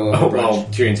convo over Oh, brunch. well,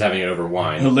 Tyrion's having it over A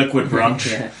wine. liquid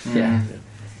brunch. Yeah.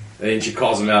 And she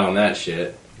calls him out on that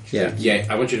shit. She's Yeah. like, yeah,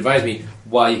 I want you to advise me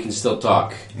while you can still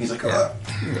talk. He's like,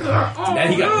 Now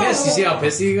he got pissed. You see how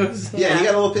pissy he goes? yeah, he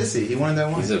got a little pissy. He wanted that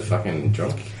one. He's a fucking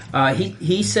drunk.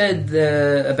 He said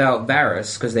about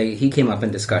Varys because he came up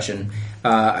in discussion.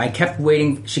 I kept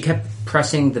waiting. She kept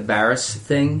pressing the Varys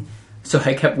thing, so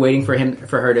I kept waiting for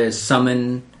her to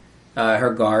summon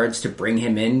her guards to bring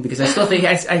him in because I still think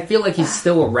I feel like he's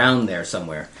still around there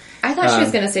somewhere. I thought she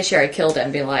was going to say she already killed him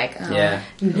and be like, oh, Yeah,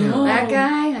 No. that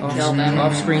guy? I killed him.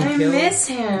 off-screen I kill. miss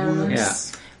him. Yeah,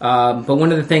 but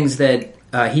one of the things that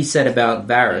he said about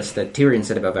Varys, that Tyrion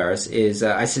said about Varys, is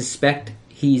I suspect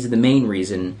he's the main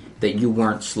reason that you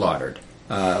weren't slaughtered.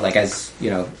 Like as you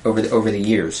know, over the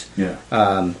years, Yeah.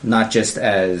 not just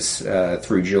as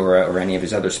through Jorah or any of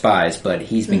his other spies, but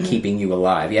he's been keeping you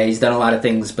alive. Yeah, he's done a lot of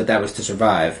things, but that was to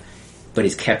survive. But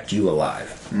he's kept you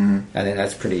alive. I think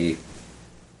that's pretty.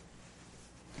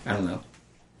 I don't know.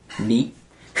 Neat.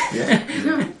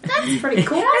 That's That's pretty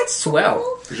cool. That's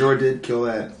swell. Jorah did kill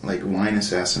that like wine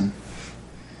assassin.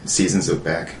 Seasons of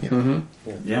back. Yeah.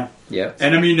 Mm-hmm. Yeah. Yeah.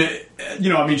 And I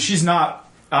mean, she's not,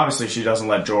 obviously she doesn't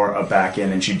let Jorah back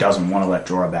in, and she doesn't want to let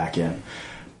Jorah back in.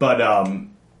 But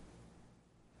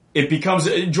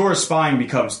Jorah's spying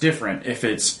becomes different if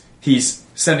he's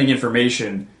sending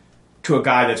information to a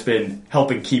guy that's been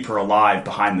helping keep her alive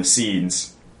behind the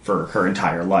scenes for her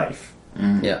entire life.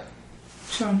 Yeah.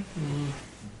 So,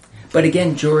 but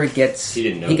again, Jorah gets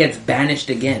He gets banished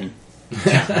again.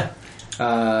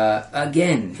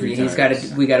 Again, we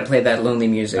got to play that lonely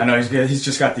music. I know he's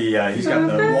just got the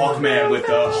Walkman with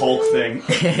the Hulk thing.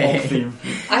 Hulk theme.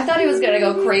 I thought he was gonna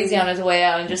go crazy on his way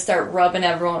out and just start rubbing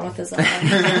everyone with his arm.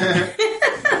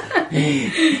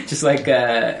 Just like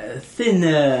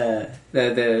Thinner,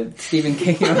 the Stephen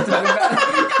King. You know what I'm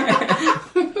talking about?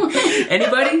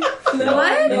 Anybody? No.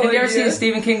 What? Have you ever seen the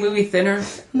Stephen King movie Thinner?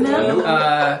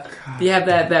 No. You have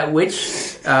that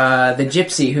witch, the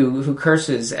gypsy who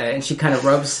curses, and she kind of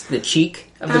rubs the cheek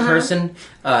of the person,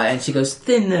 and she goes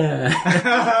thinner,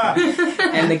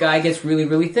 and the guy gets really,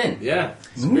 really thin. Yeah.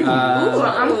 Ooh,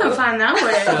 I'm gonna find that one.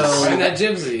 Find that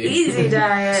gypsy. Easy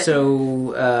diet.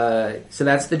 So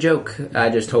that's the joke I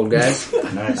just told, guys.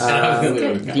 Nice.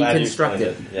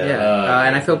 Deconstructed. Yeah.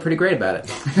 And I feel pretty great about it.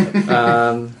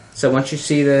 So once you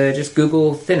see just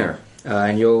Google Thinner,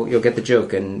 and you'll get the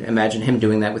joke, and imagine him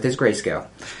doing that with his grayscale.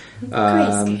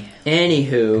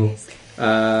 Anywho,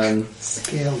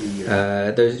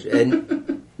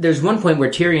 there's one point where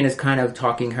Tyrion is kind of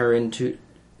talking her into,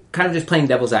 kind of just playing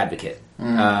devil's advocate.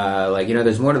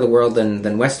 There's more to the world than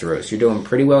Westeros. You're doing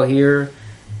pretty well here.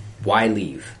 Why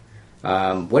leave?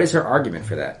 What is her argument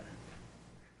for that?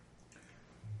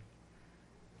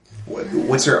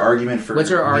 What's her argument for? What's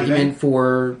her leaving? argument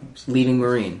for leaving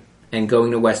Marine and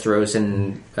going to Westeros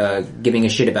and giving a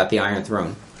shit about the Iron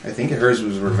Throne? I think hers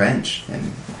was revenge, and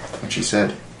what she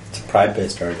said. It's a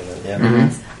pride-based argument, yeah.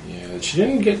 Mm-hmm. Yeah, she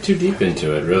didn't get too deep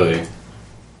into it, really.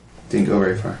 Didn't go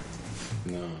very far.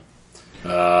 No.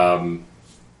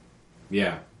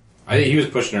 Yeah. I think he was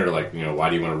pushing her to, why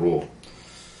do you want to rule?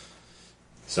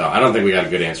 So I don't think we got a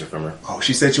good answer from her. Oh,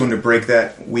 she said she wanted to break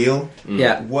that wheel?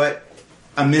 Yeah. What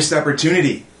a missed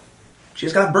opportunity. She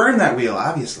just got to burn that wheel,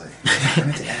 obviously. Burn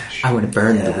it to ash. I want to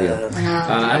burn the wheel.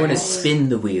 I want to spin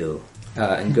the wheel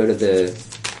and go to the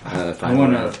I final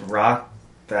want round. to rock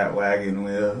that wagon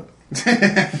wheel.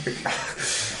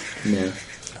 No.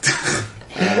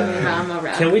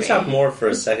 Can we talk more for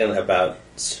a second about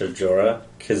Ser Jorah?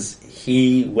 Because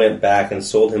he went back and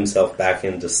sold himself back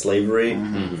into slavery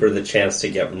for the chance to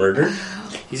get murdered.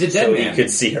 He's a dead so man. he could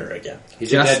see her again.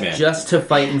 He's a dead man. Just to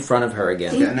fight in front of her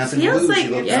again. Got nothing to Feels lose. like She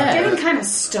looked it's back. getting kind of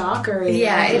stalkery.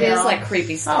 Yeah, it you is know? like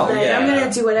creepy stuff. Like, yeah. I'm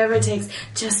gonna do whatever it takes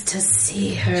just to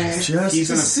see her. Just He's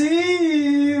to gonna-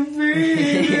 see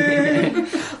me.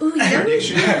 Ooh,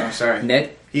 Prediction. Oh, sorry.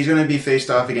 Ned? He's going to be faced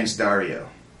off against Dario.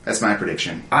 That's my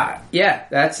prediction. Yeah,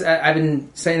 that's. I've been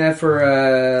saying that for you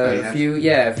a have? few.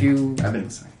 Yeah, a few. I've been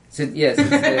listening. Yes,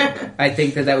 I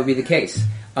think that would be the case.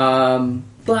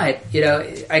 But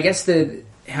I guess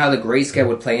how the grayscale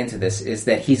would play into this is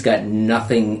that he's got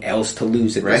nothing else to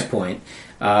lose at this Right. point.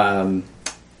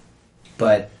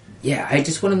 But yeah, I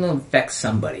just want him to infect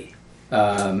somebody.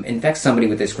 Infect somebody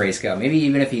with this grayscale. Maybe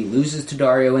even if he loses to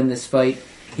Dario in this fight,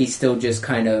 he's still just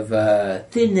kind of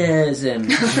thinners him.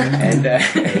 And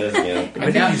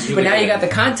but now you got the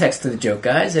context to the joke,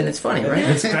 guys, and it's funny, right?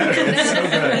 It's better. It's so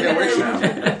good. It works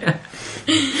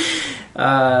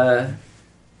now.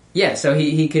 Yeah, so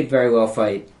he could very well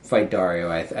fight Dario.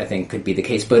 I think could be the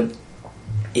case, but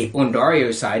on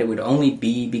Dario's side, it would only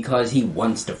be because he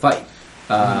wants to fight.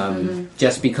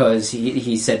 Just because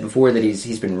he said before that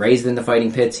he's been raised in the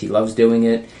fighting pits, he loves doing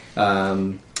it.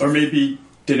 Or maybe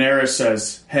Daenerys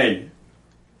says, "Hey,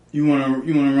 you want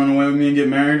to run away with me and get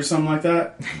married or something like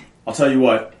that? I'll tell you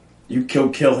what, you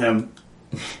kill him,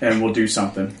 and we'll do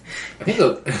something." I think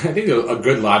a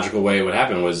good logical way it would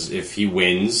happen was if he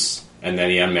wins and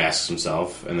then he unmasks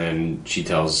himself, and then she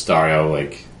tells Dario,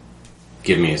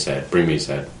 "Give me his head, bring me his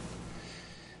head."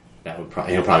 That would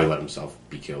he'll probably let himself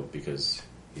be killed because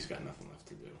he's got nothing left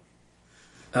to do.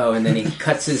 Oh, and then he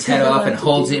cuts his head off and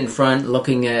holds it in front,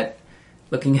 looking at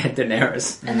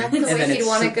Daenerys. And that's the And then way it he'd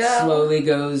want to go. slowly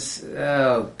goes,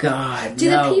 oh god,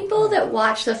 Do no. the people that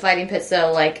watch the fighting pits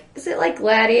though, is it like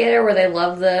Gladiator where they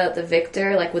love the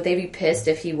victor? Would they be pissed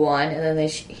if he won and then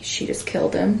she just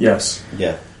killed him? Yes.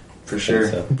 Yeah, For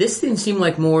sure. So. This didn't seem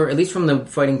like more, at least from the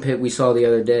fighting pit we saw the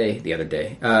other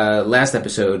day, last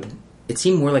episode, it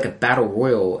seemed more like a battle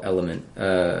royal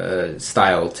element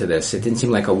style to this. It didn't seem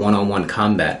like a one-on-one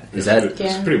combat. Is that?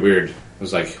 It's pretty weird. It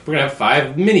was like, we're gonna have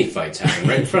 5 mini fights happening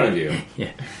right in front of you.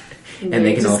 Yeah. And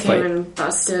they can all just came fight. and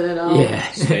busted it all.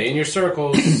 Yeah. Stay in your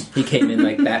circles. He came in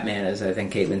like Batman, as I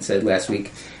think Caitlin said last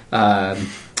week,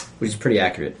 which is pretty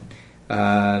accurate.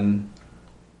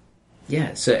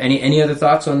 Yeah. So, any other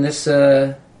thoughts on this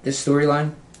this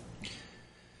storyline?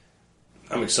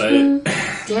 I'm excited.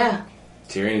 Yeah.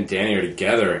 Tyrion and Dany are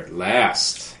together at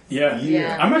last. Yeah.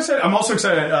 Yeah. I'm excited. I'm also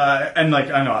excited, and like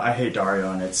I know I hate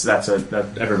Dario, and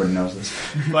that everybody knows this,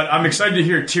 but I'm excited to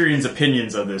hear Tyrion's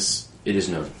opinions of this It is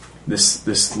known.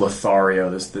 this Lothario,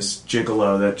 this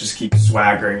gigolo that just keeps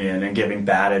swaggering in and giving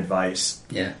bad advice.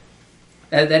 Yeah.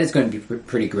 That is going to be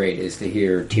pretty great, is to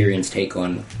hear Tyrion's take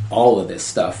on all of this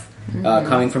stuff.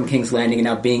 Coming from King's Landing and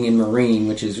now being in Meereen,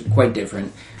 which is quite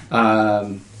different.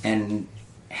 And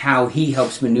how he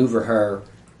helps maneuver her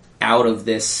out of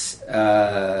this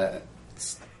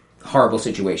horrible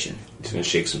situation. He's gonna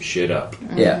shake some shit up.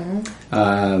 Yeah.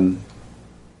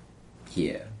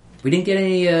 Yeah. We didn't get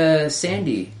any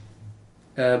Sandy.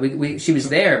 She was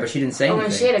there, but she didn't say Oh,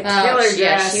 anything. and she had a killer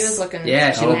yeah, dress. she was looking.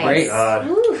 Yeah, she looked nice. great. God.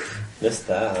 Missed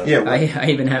that. Yeah, I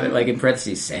even have it like in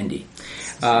parentheses, Sandy.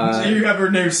 Do you have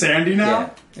her name Sandy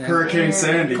now? Yeah. Hurricane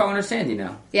Sandy. I'm calling her Sandy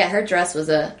now. Yeah, her dress was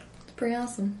pretty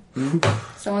awesome.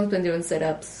 Someone's been doing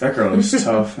sit-ups. That girl is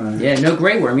tough. Yeah, no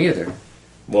Grey Worm either.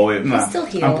 Well, nah, still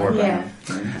heal. I'm bored by Yeah.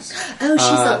 that. Oh,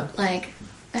 she's like,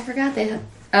 I forgot they.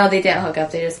 Oh, they didn't hook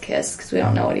up. They just kissed because we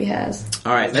don't know what he has.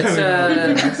 All right,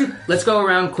 let's go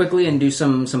around quickly and do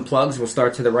some plugs. We'll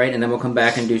start to the right, and then we'll come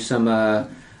back and do some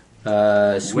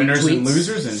sweet Winners tweets. and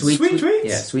losers and sweet sweet tweets?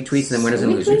 Yeah, sweet tweets and then winners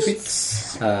and Sweet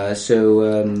losers.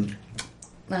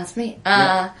 That's me.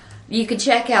 You can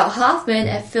check out Hoffman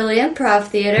at Philly Improv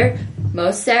Theater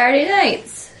most Saturday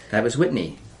nights. That was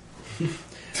Whitney.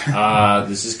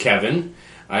 This is Kevin.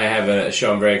 I have a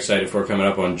show I'm very excited for coming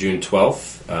up on June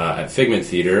 12th at Figment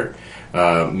Theater.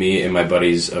 Me and my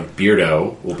buddies of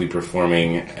Beardo will be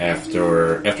performing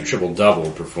after Triple Double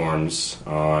performs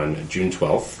on June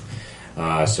 12th.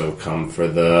 So come for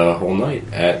the whole night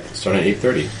starting at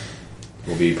 8:30.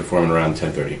 We'll be performing around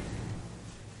 10:30.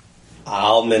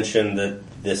 I'll mention that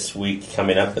this week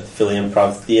coming up at the Philly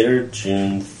Improv Theater,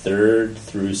 June 3rd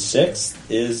through 6th,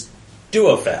 is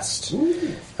Duo Fest.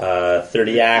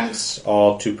 30 acts,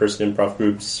 all two-person improv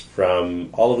groups from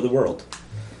all over the world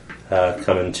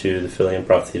coming to the Philly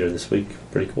Improv Theater this week.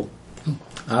 Pretty cool.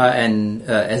 And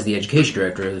as the education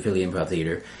director of the Philly Improv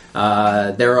Theater,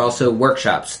 there are also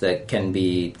workshops that can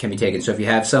be taken. So if you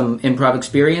have some improv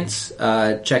experience,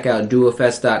 check out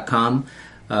duofest.com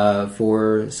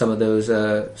for some of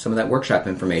that workshop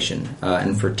information.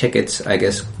 And for tickets, I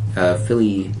guess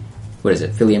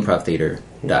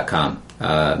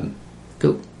phillyimprovtheater.com.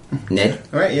 Cool. Ned?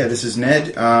 All right, yeah, this is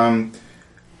Ned.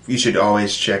 You should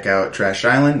always check out Trash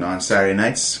Island on Saturday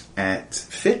nights at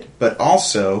FIT, but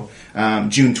also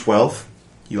June 12th,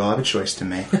 you all have a choice to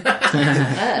make.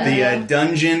 The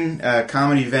Dungeon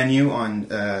comedy venue on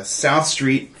South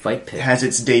Street Fight Pit has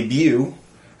its debut.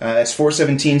 That's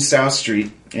 417 South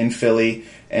Street in Philly,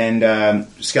 and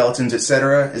Skeletons,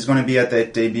 etc. is going to be at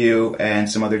that debut, and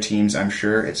some other teams, I'm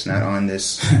sure. It's not on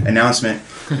this announcement,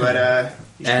 but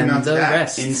you should And come out to the that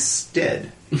rest.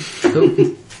 instead.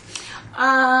 Cool.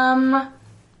 On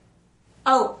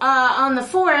the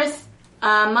 4th,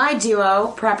 my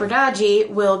duo, Proper Dodgy,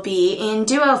 will be in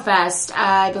Duo Fest.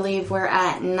 I believe we're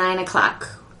at 9 o'clock.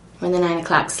 We're in the 9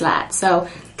 o'clock slot. So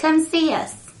come see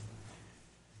us.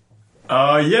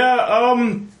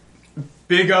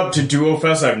 Big up to Duo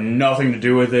Fest. I have nothing to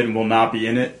do with it and will not be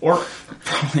in it. Or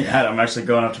probably had. I'm actually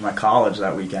going up to my college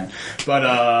that weekend.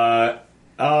 But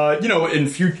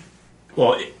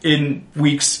in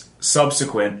weeks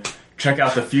subsequent, check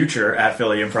out the future at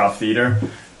Philly Improv Theater.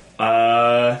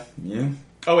 And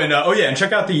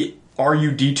check out the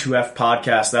RUD2F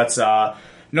podcast. That's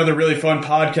another really fun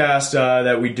podcast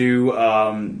that we do.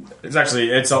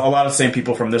 It's a lot of the same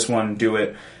people from this one do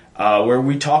it, where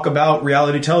we talk about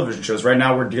reality television shows. Right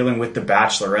now we're dealing with The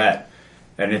Bachelorette,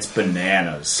 and it's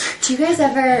bananas. Do you guys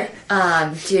ever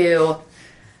do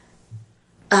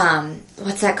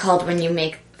what's that called when you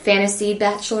make fantasy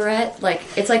bachelorette? Like,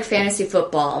 it's like fantasy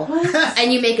football. What?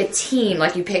 And you make a team,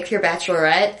 like you pick your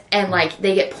bachelorette, and like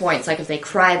they get points. Like if they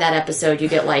cry that episode, you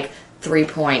get like 3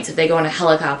 points. If they go in a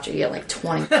helicopter, you get like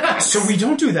 20 points. So we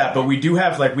don't do that, but we do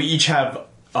have, like, we each have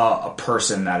a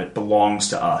person that it belongs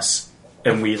to us.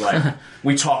 And we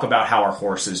talk about how our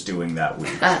horse is doing that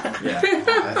week.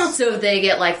 Yeah. So if they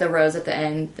get like the rose at the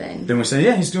end, then Then we say,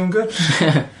 yeah, he's doing good.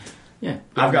 Yeah.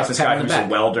 I've got this guy Pat on the who's a back.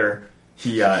 welder.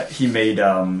 He made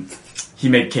he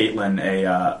made Caitlin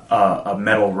a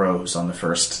metal rose on the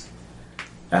first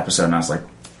episode, and I was like,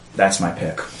 that's my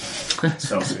pick.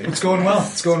 So it's going well.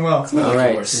 It's going well. All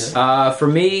right. For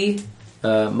me,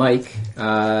 Mike,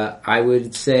 I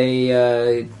would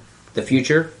say the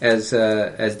future, as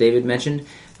David mentioned.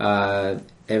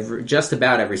 Just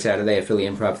about every Saturday at Philly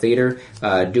Improv Theater.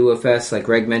 Duo Fest, like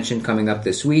Greg mentioned, coming up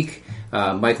this week.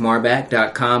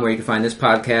 MikeMarback.com, where you can find this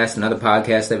podcast and other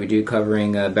podcasts that we do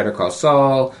covering Better Call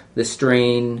Saul, The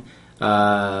Strain,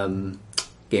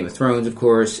 Game of Thrones, of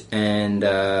course, and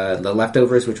The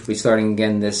Leftovers, which will be starting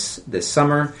again this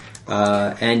summer.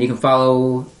 And you can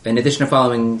follow, in addition to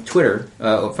following on Twitter,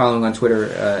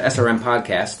 SRM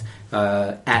Podcast,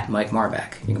 at Mike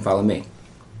Marback. You can follow me.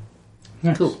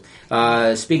 Nice. Cool.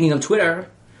 Speaking of Twitter...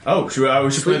 Oh, we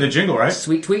should play the jingle, right?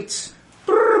 Sweet tweets.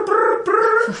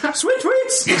 Sweet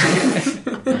tweets!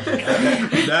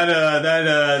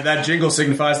 that jingle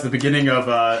signifies the beginning of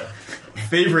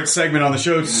favorite segment on the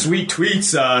show, Sweet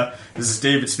Tweets. This is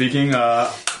David speaking,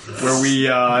 where we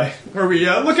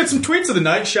look at some tweets of the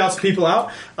night, shouts people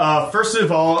out. First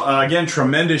of all, again,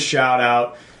 tremendous shout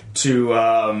out to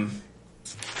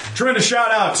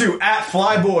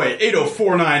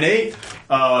 @Flyboy80498,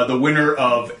 the winner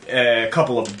of a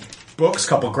couple of books,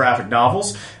 couple graphic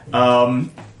novels.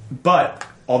 But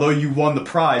although you won the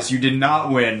prize, you did not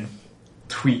win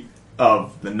tweet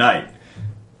of the night.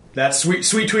 That sweet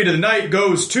tweet of the night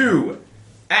goes to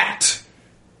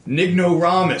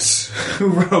 @Nignoramus, who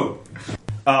wrote,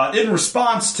 in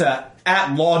response to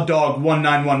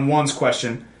 @LawDog1911's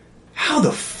question, how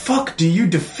the fuck do you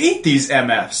defeat these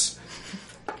MFs?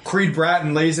 Creed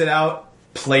Bratton lays it out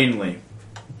plainly.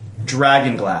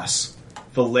 Dragonglass,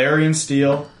 Valerian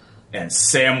Steel, and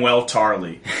Samwell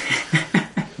Tarly.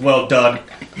 Well done.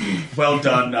 Well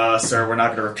done, sir. We're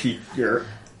not going to repeat your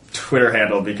Twitter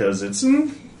handle because it's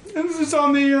on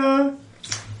the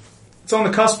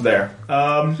cusp there.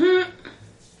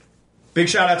 Big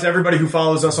shout out to everybody who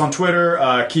follows us on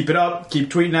Twitter. Keep it up.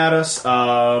 Keep tweeting at us.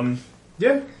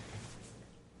 Yeah.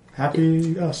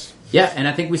 Happy us. Yeah, and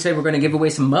I think we said we're going to give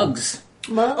away some mugs.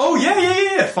 Oh,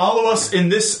 yeah. Follow us in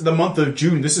the month of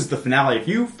June. This is the finale. If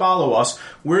you follow us,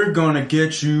 we're going to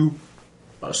get you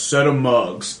a set of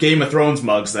mugs. Game of Thrones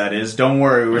mugs, that is. Don't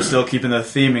worry, we're still keeping the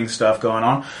theming stuff going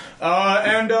on.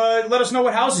 And let us know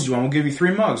what houses you want. We'll give you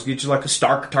 3 mugs. We'll get you like a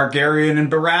Stark, Targaryen,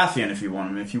 and Baratheon if you want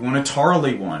them. If you want a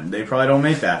Tarly one, they probably don't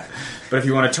make that. But if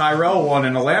you want a Tyrell one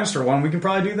and a Lannister one, we can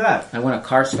probably do that. I want a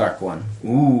Karstark one.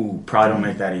 Ooh, probably don't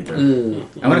make that either. Ooh.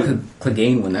 I want a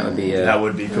Clegane one. That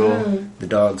would be cool. The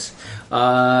dogs.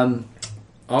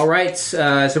 All right,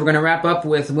 so we're going to wrap up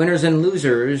with winners and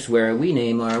losers, where we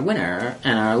name our winner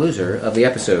and our loser of the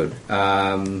episode.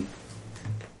 I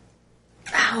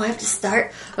have to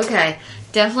start? Okay,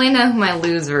 definitely know who my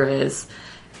loser is.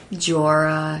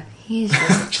 Jorah. He's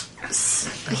just...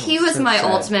 he was my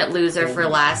ultimate loser for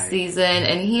last season,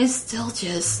 and he is still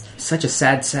just... Such a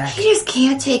sad sack. He just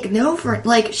can't take no for it.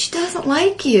 Like, she doesn't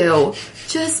like you.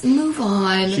 Just move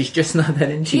on. She's just not that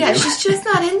into you. Yeah, she's just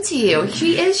not into you.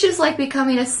 She is just like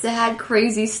becoming a sad,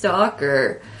 crazy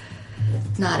stalker.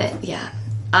 Not it, yeah.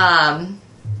 I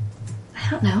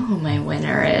don't know who my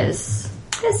winner is.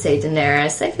 I'd say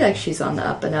Daenerys. I feel like she's on the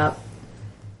up and up.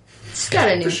 She's got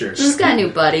a new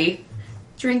buddy.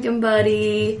 Drinking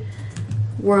buddy.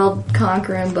 World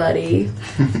conquering buddy.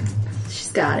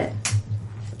 She's got it.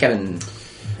 Kevin.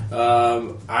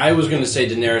 I was going to say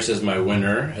Daenerys is my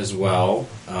winner as well,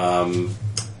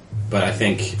 but I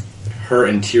think her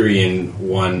and Tyrion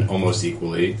won almost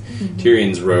equally. Mm-hmm.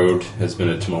 Tyrion's road has been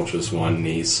a tumultuous one, and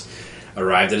he's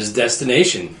arrived at his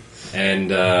destination.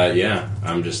 And I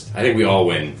think we all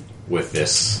win with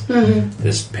this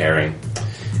pairing.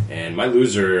 And my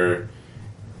loser,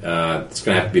 it's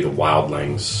going to have to be the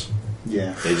Wildlings.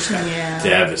 Yeah, they just got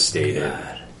devastated.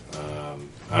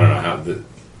 I don't know how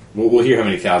we'll hear how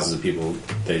many thousands of people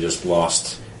they just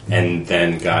lost and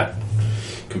then got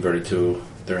converted to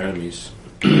their enemies.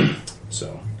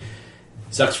 So,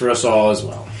 sucks for us all as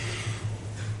well.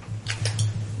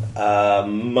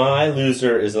 My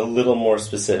loser is a little more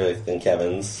specific than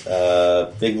Kevin's.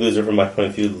 Big loser from my point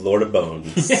of view, Lord of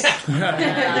Bones. Yes.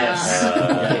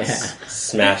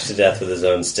 Smashed to death with his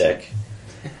own stick.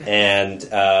 And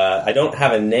I don't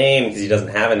have a name because he doesn't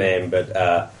have a name, but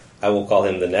I will call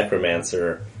him the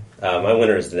Necromancer. My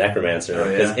winner is the Necromancer,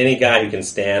 because any guy who can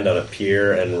stand on a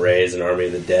pier and raise an army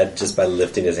of the dead just by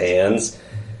lifting his hands,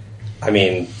 I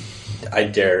mean, I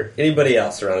dare anybody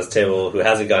else around this table who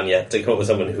hasn't gone yet to come up with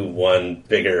someone who won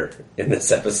bigger in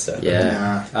this episode.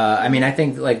 Yeah. I mean, I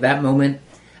think like that moment,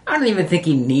 I don't even think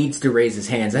he needs to raise his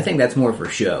hands. I think that's more for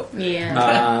show.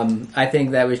 Yeah. I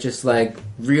think that was just like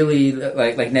really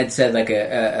like Ned said, like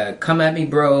a come at me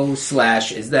bro /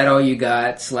 is that all you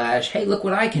got / hey look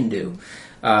what I can do.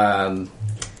 That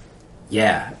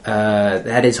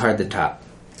is hard to top.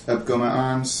 Up go my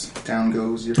arms, down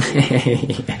goes your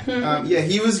face. Yeah,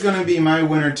 he was going to be my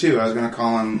winner too. I was going to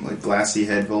call him like Glassy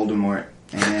Head Voldemort,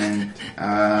 and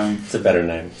It's a better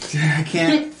name. I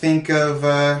can't think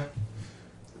of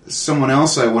someone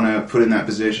else I want to put in that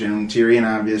position. Tyrion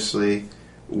obviously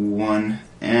won.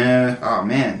 Oh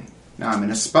man, now I'm in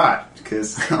a spot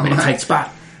because I'm in a tight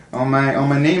spot. all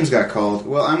my names got called.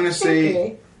 Well, I'm going to say,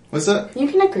 agree. what's up? You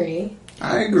can agree.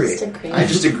 I agree. I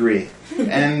just agree.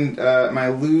 And my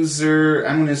loser,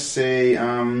 I'm going to say,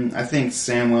 I think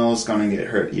Samwell's going to get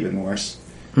hurt even worse.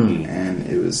 And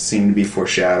it seemed to be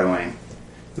foreshadowing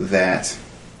that.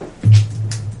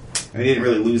 I didn't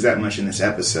really lose that much in this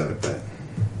episode, but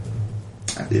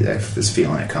I was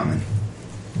feeling it coming.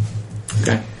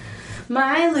 Okay.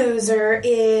 My loser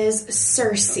is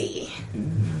Cersei.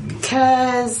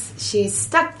 Because she's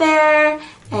stuck there,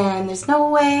 and there's no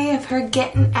way of her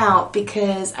getting out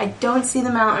because I don't see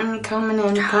the mountain coming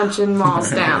in punching walls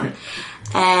down.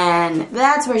 And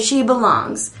that's where she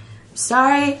belongs.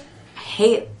 Sorry, I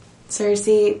hate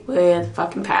Cersei with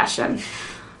fucking passion.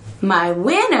 My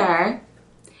winner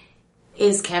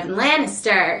is Kevin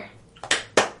Lannister.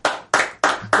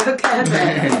 Go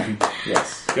Kevin.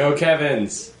 Yes. Go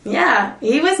Kevins. Yeah,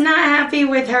 he was not happy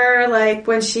with her, like,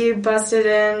 when she busted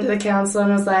into the council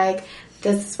and was like,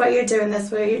 this is what you're doing, this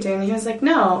is what you're doing. He was like,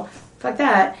 no, fuck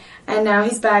that. And now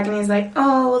he's back and he's like,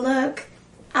 oh, look,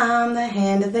 I'm the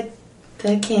hand of the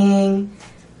king.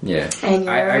 Yeah. And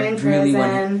you're in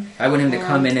prison. I want him to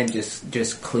come in and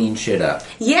just clean shit up.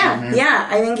 Yeah, yeah.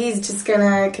 I think he's just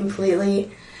gonna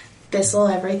completely thistle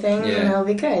everything Yeah. and it'll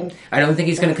be good. I don't think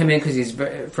he's going to come in because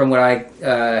from what I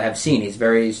have seen, he's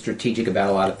very strategic about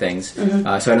a lot of things. So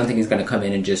I don't think he's going to come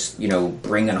in and just,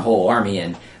 bring a whole army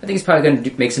in. I think he's probably going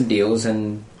to make some deals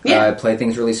and play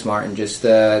things really smart and just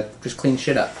clean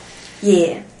shit up.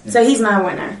 Yeah. So he's my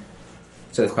winner.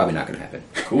 So that's probably not going to happen.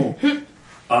 Cool.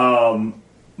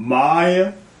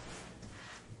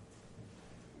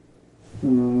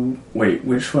 Wait,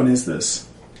 which one is this?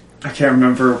 I can't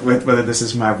remember whether this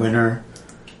is my winner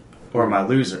or my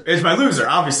loser. It's my loser,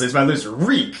 obviously. It's my loser.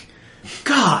 Reek.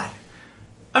 God.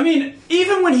 I mean,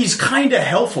 even when he's kind of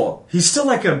helpful, he's still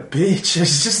like a bitch.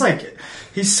 It's just like,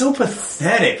 he's so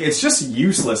pathetic. It's just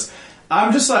useless.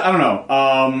 I'm just like, I don't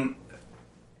know.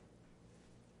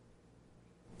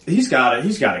 He's got to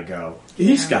go.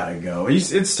 He's got to go.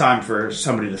 It's time for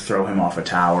somebody to throw him off a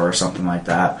tower or something like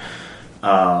that.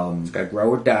 He's got to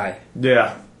grow or die.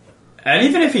 Yeah. And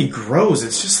even if he grows,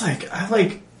 it's just like, I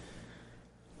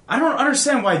don't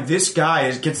understand why this guy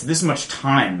gets this much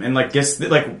time and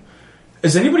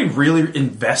is anybody really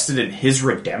invested in his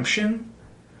redemption?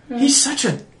 He was such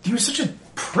a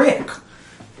prick.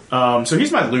 So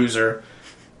he's my loser.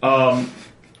 My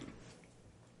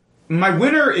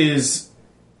winner is,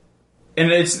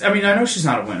 and I know she's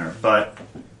not a winner, but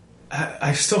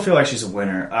I still feel like she's a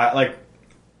winner.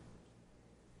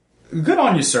 Good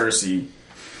on you, Cersei,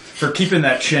 for keeping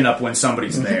that chin up when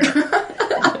somebody's there.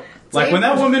 Like, when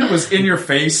that woman was in your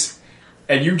face,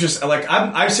 and you just,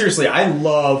 I seriously, I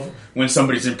love when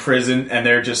somebody's in prison, and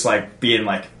they're just, being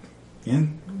like, as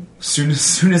soon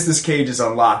as this cage is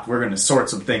unlocked, we're going to sort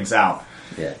some things out.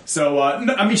 Yeah. So,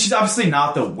 she's obviously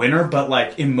not the winner,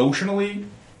 but, emotionally,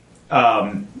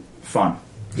 fun.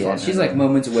 Yeah, she's,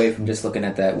 moments away from just looking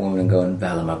at that woman and going,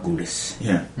 Vala Magudis.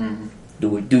 Yeah.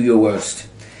 Mm-hmm. Do your worst.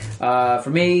 For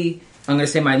me, I'm going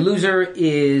to say my loser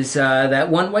is that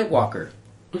one White Walker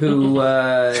who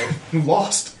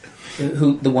lost.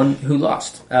 Who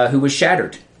was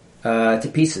shattered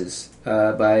to pieces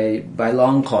by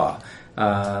Longclaw.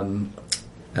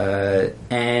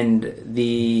 And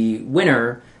the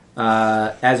winner,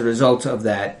 as a result of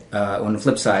that, on the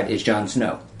flip side, is Jon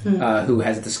Snow, who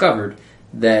has discovered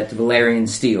that Valyrian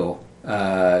steel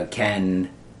can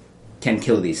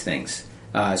kill these things.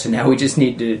 So now we just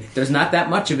need to. There's not that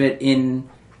much of it in.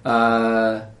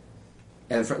 And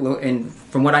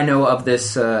from what I know of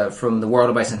this, from the World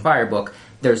of Ice and Fire book,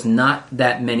 there's not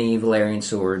that many Valyrian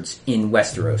swords in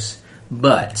Westeros,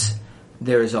 but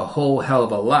there's a whole hell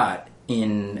of a lot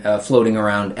in floating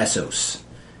around Essos.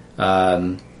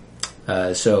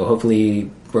 So hopefully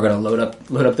we're going to load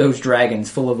up those dragons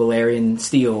full of Valyrian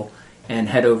steel and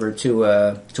head over to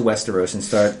Westeros and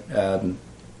start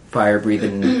fire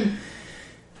breathing.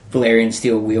 Valyrian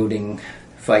steel-wielding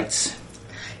fights.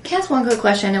 Can I ask one quick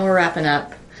question? I know we're wrapping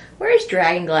up. Where does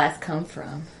Dragonglass come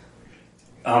from?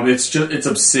 It's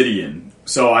obsidian.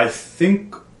 So I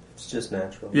think It's just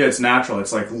natural. it's natural.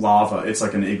 It's like lava. It's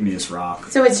like an igneous rock.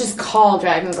 So it's just called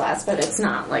dragon glass, but it's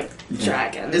not like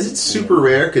dragon. Is it super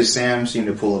rare? Because Sam seemed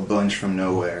to pull a bunch from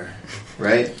nowhere,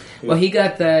 right? Well, he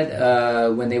got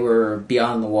that when they were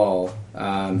beyond the wall.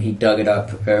 He dug it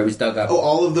up, or it was dug up. Oh,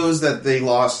 all of those that they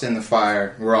lost in the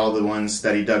fire were all the ones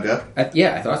that he dug up?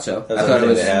 Yeah, I thought so. That's I thought it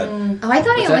was. they had. Oh, I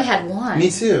thought he What's only that? had one. Me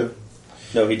too.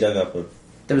 No, he dug up a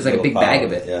There was like a little big pile bag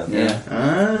of it. Yeah.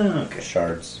 Ah, okay.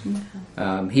 Shards.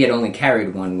 He had only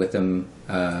carried one with him.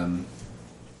 Oh,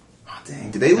 dang.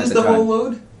 Did they lose the the time. whole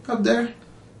load up there?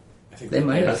 They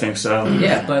might I have. think so.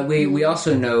 Yeah, but we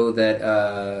also know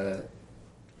that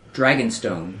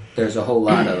Dragonstone, there's a whole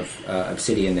lot of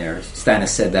obsidian there. Stannis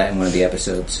said that in one of the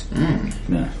episodes.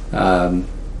 Yeah.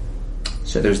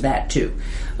 So there's that too.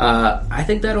 I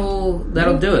think that'll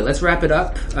do it. Let's wrap it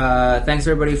up. Thanks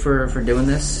everybody for doing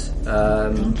this.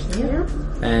 Thank you.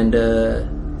 And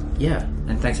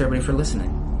and thanks everybody for listening.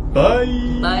 Bye.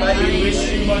 Bye. We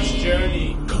wish you much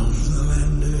journey. Come from the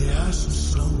land of the ice and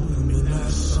snow, and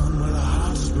midnight sun where the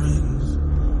hot springs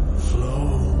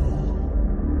flow.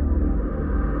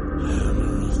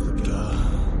 Hammer of the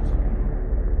gods,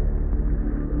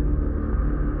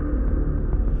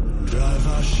 drive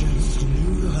our ships to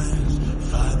new lands,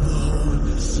 fight the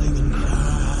horde, sing and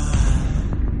cry.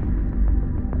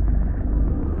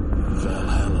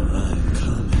 Valhalla night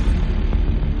coming.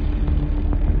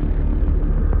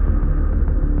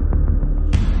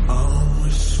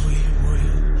 Always sweet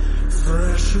wind,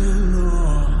 fresh and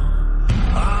raw.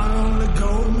 Our only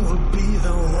goal will be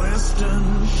the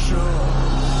western shore.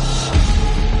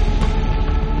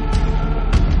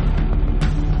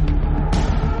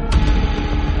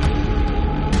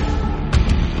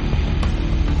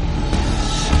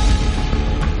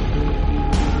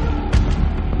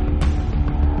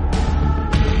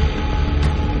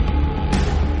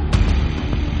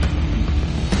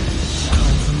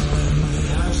 Come from the land of the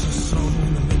ice and snow,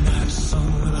 and the midnight sun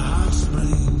where the hot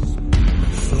springs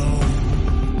flow.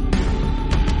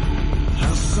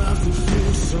 How soft it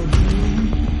feels, so green.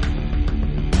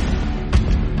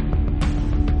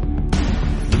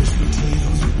 Whisper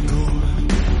tales of gore,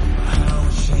 how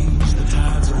it changed the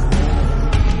tides of war.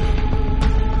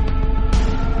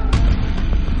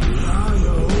 Now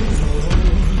you're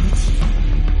overlords.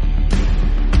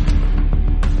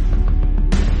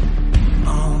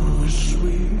 Always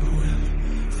sweet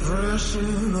with fresh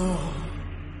and all.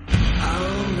 Our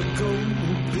only goal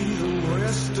will be the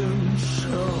western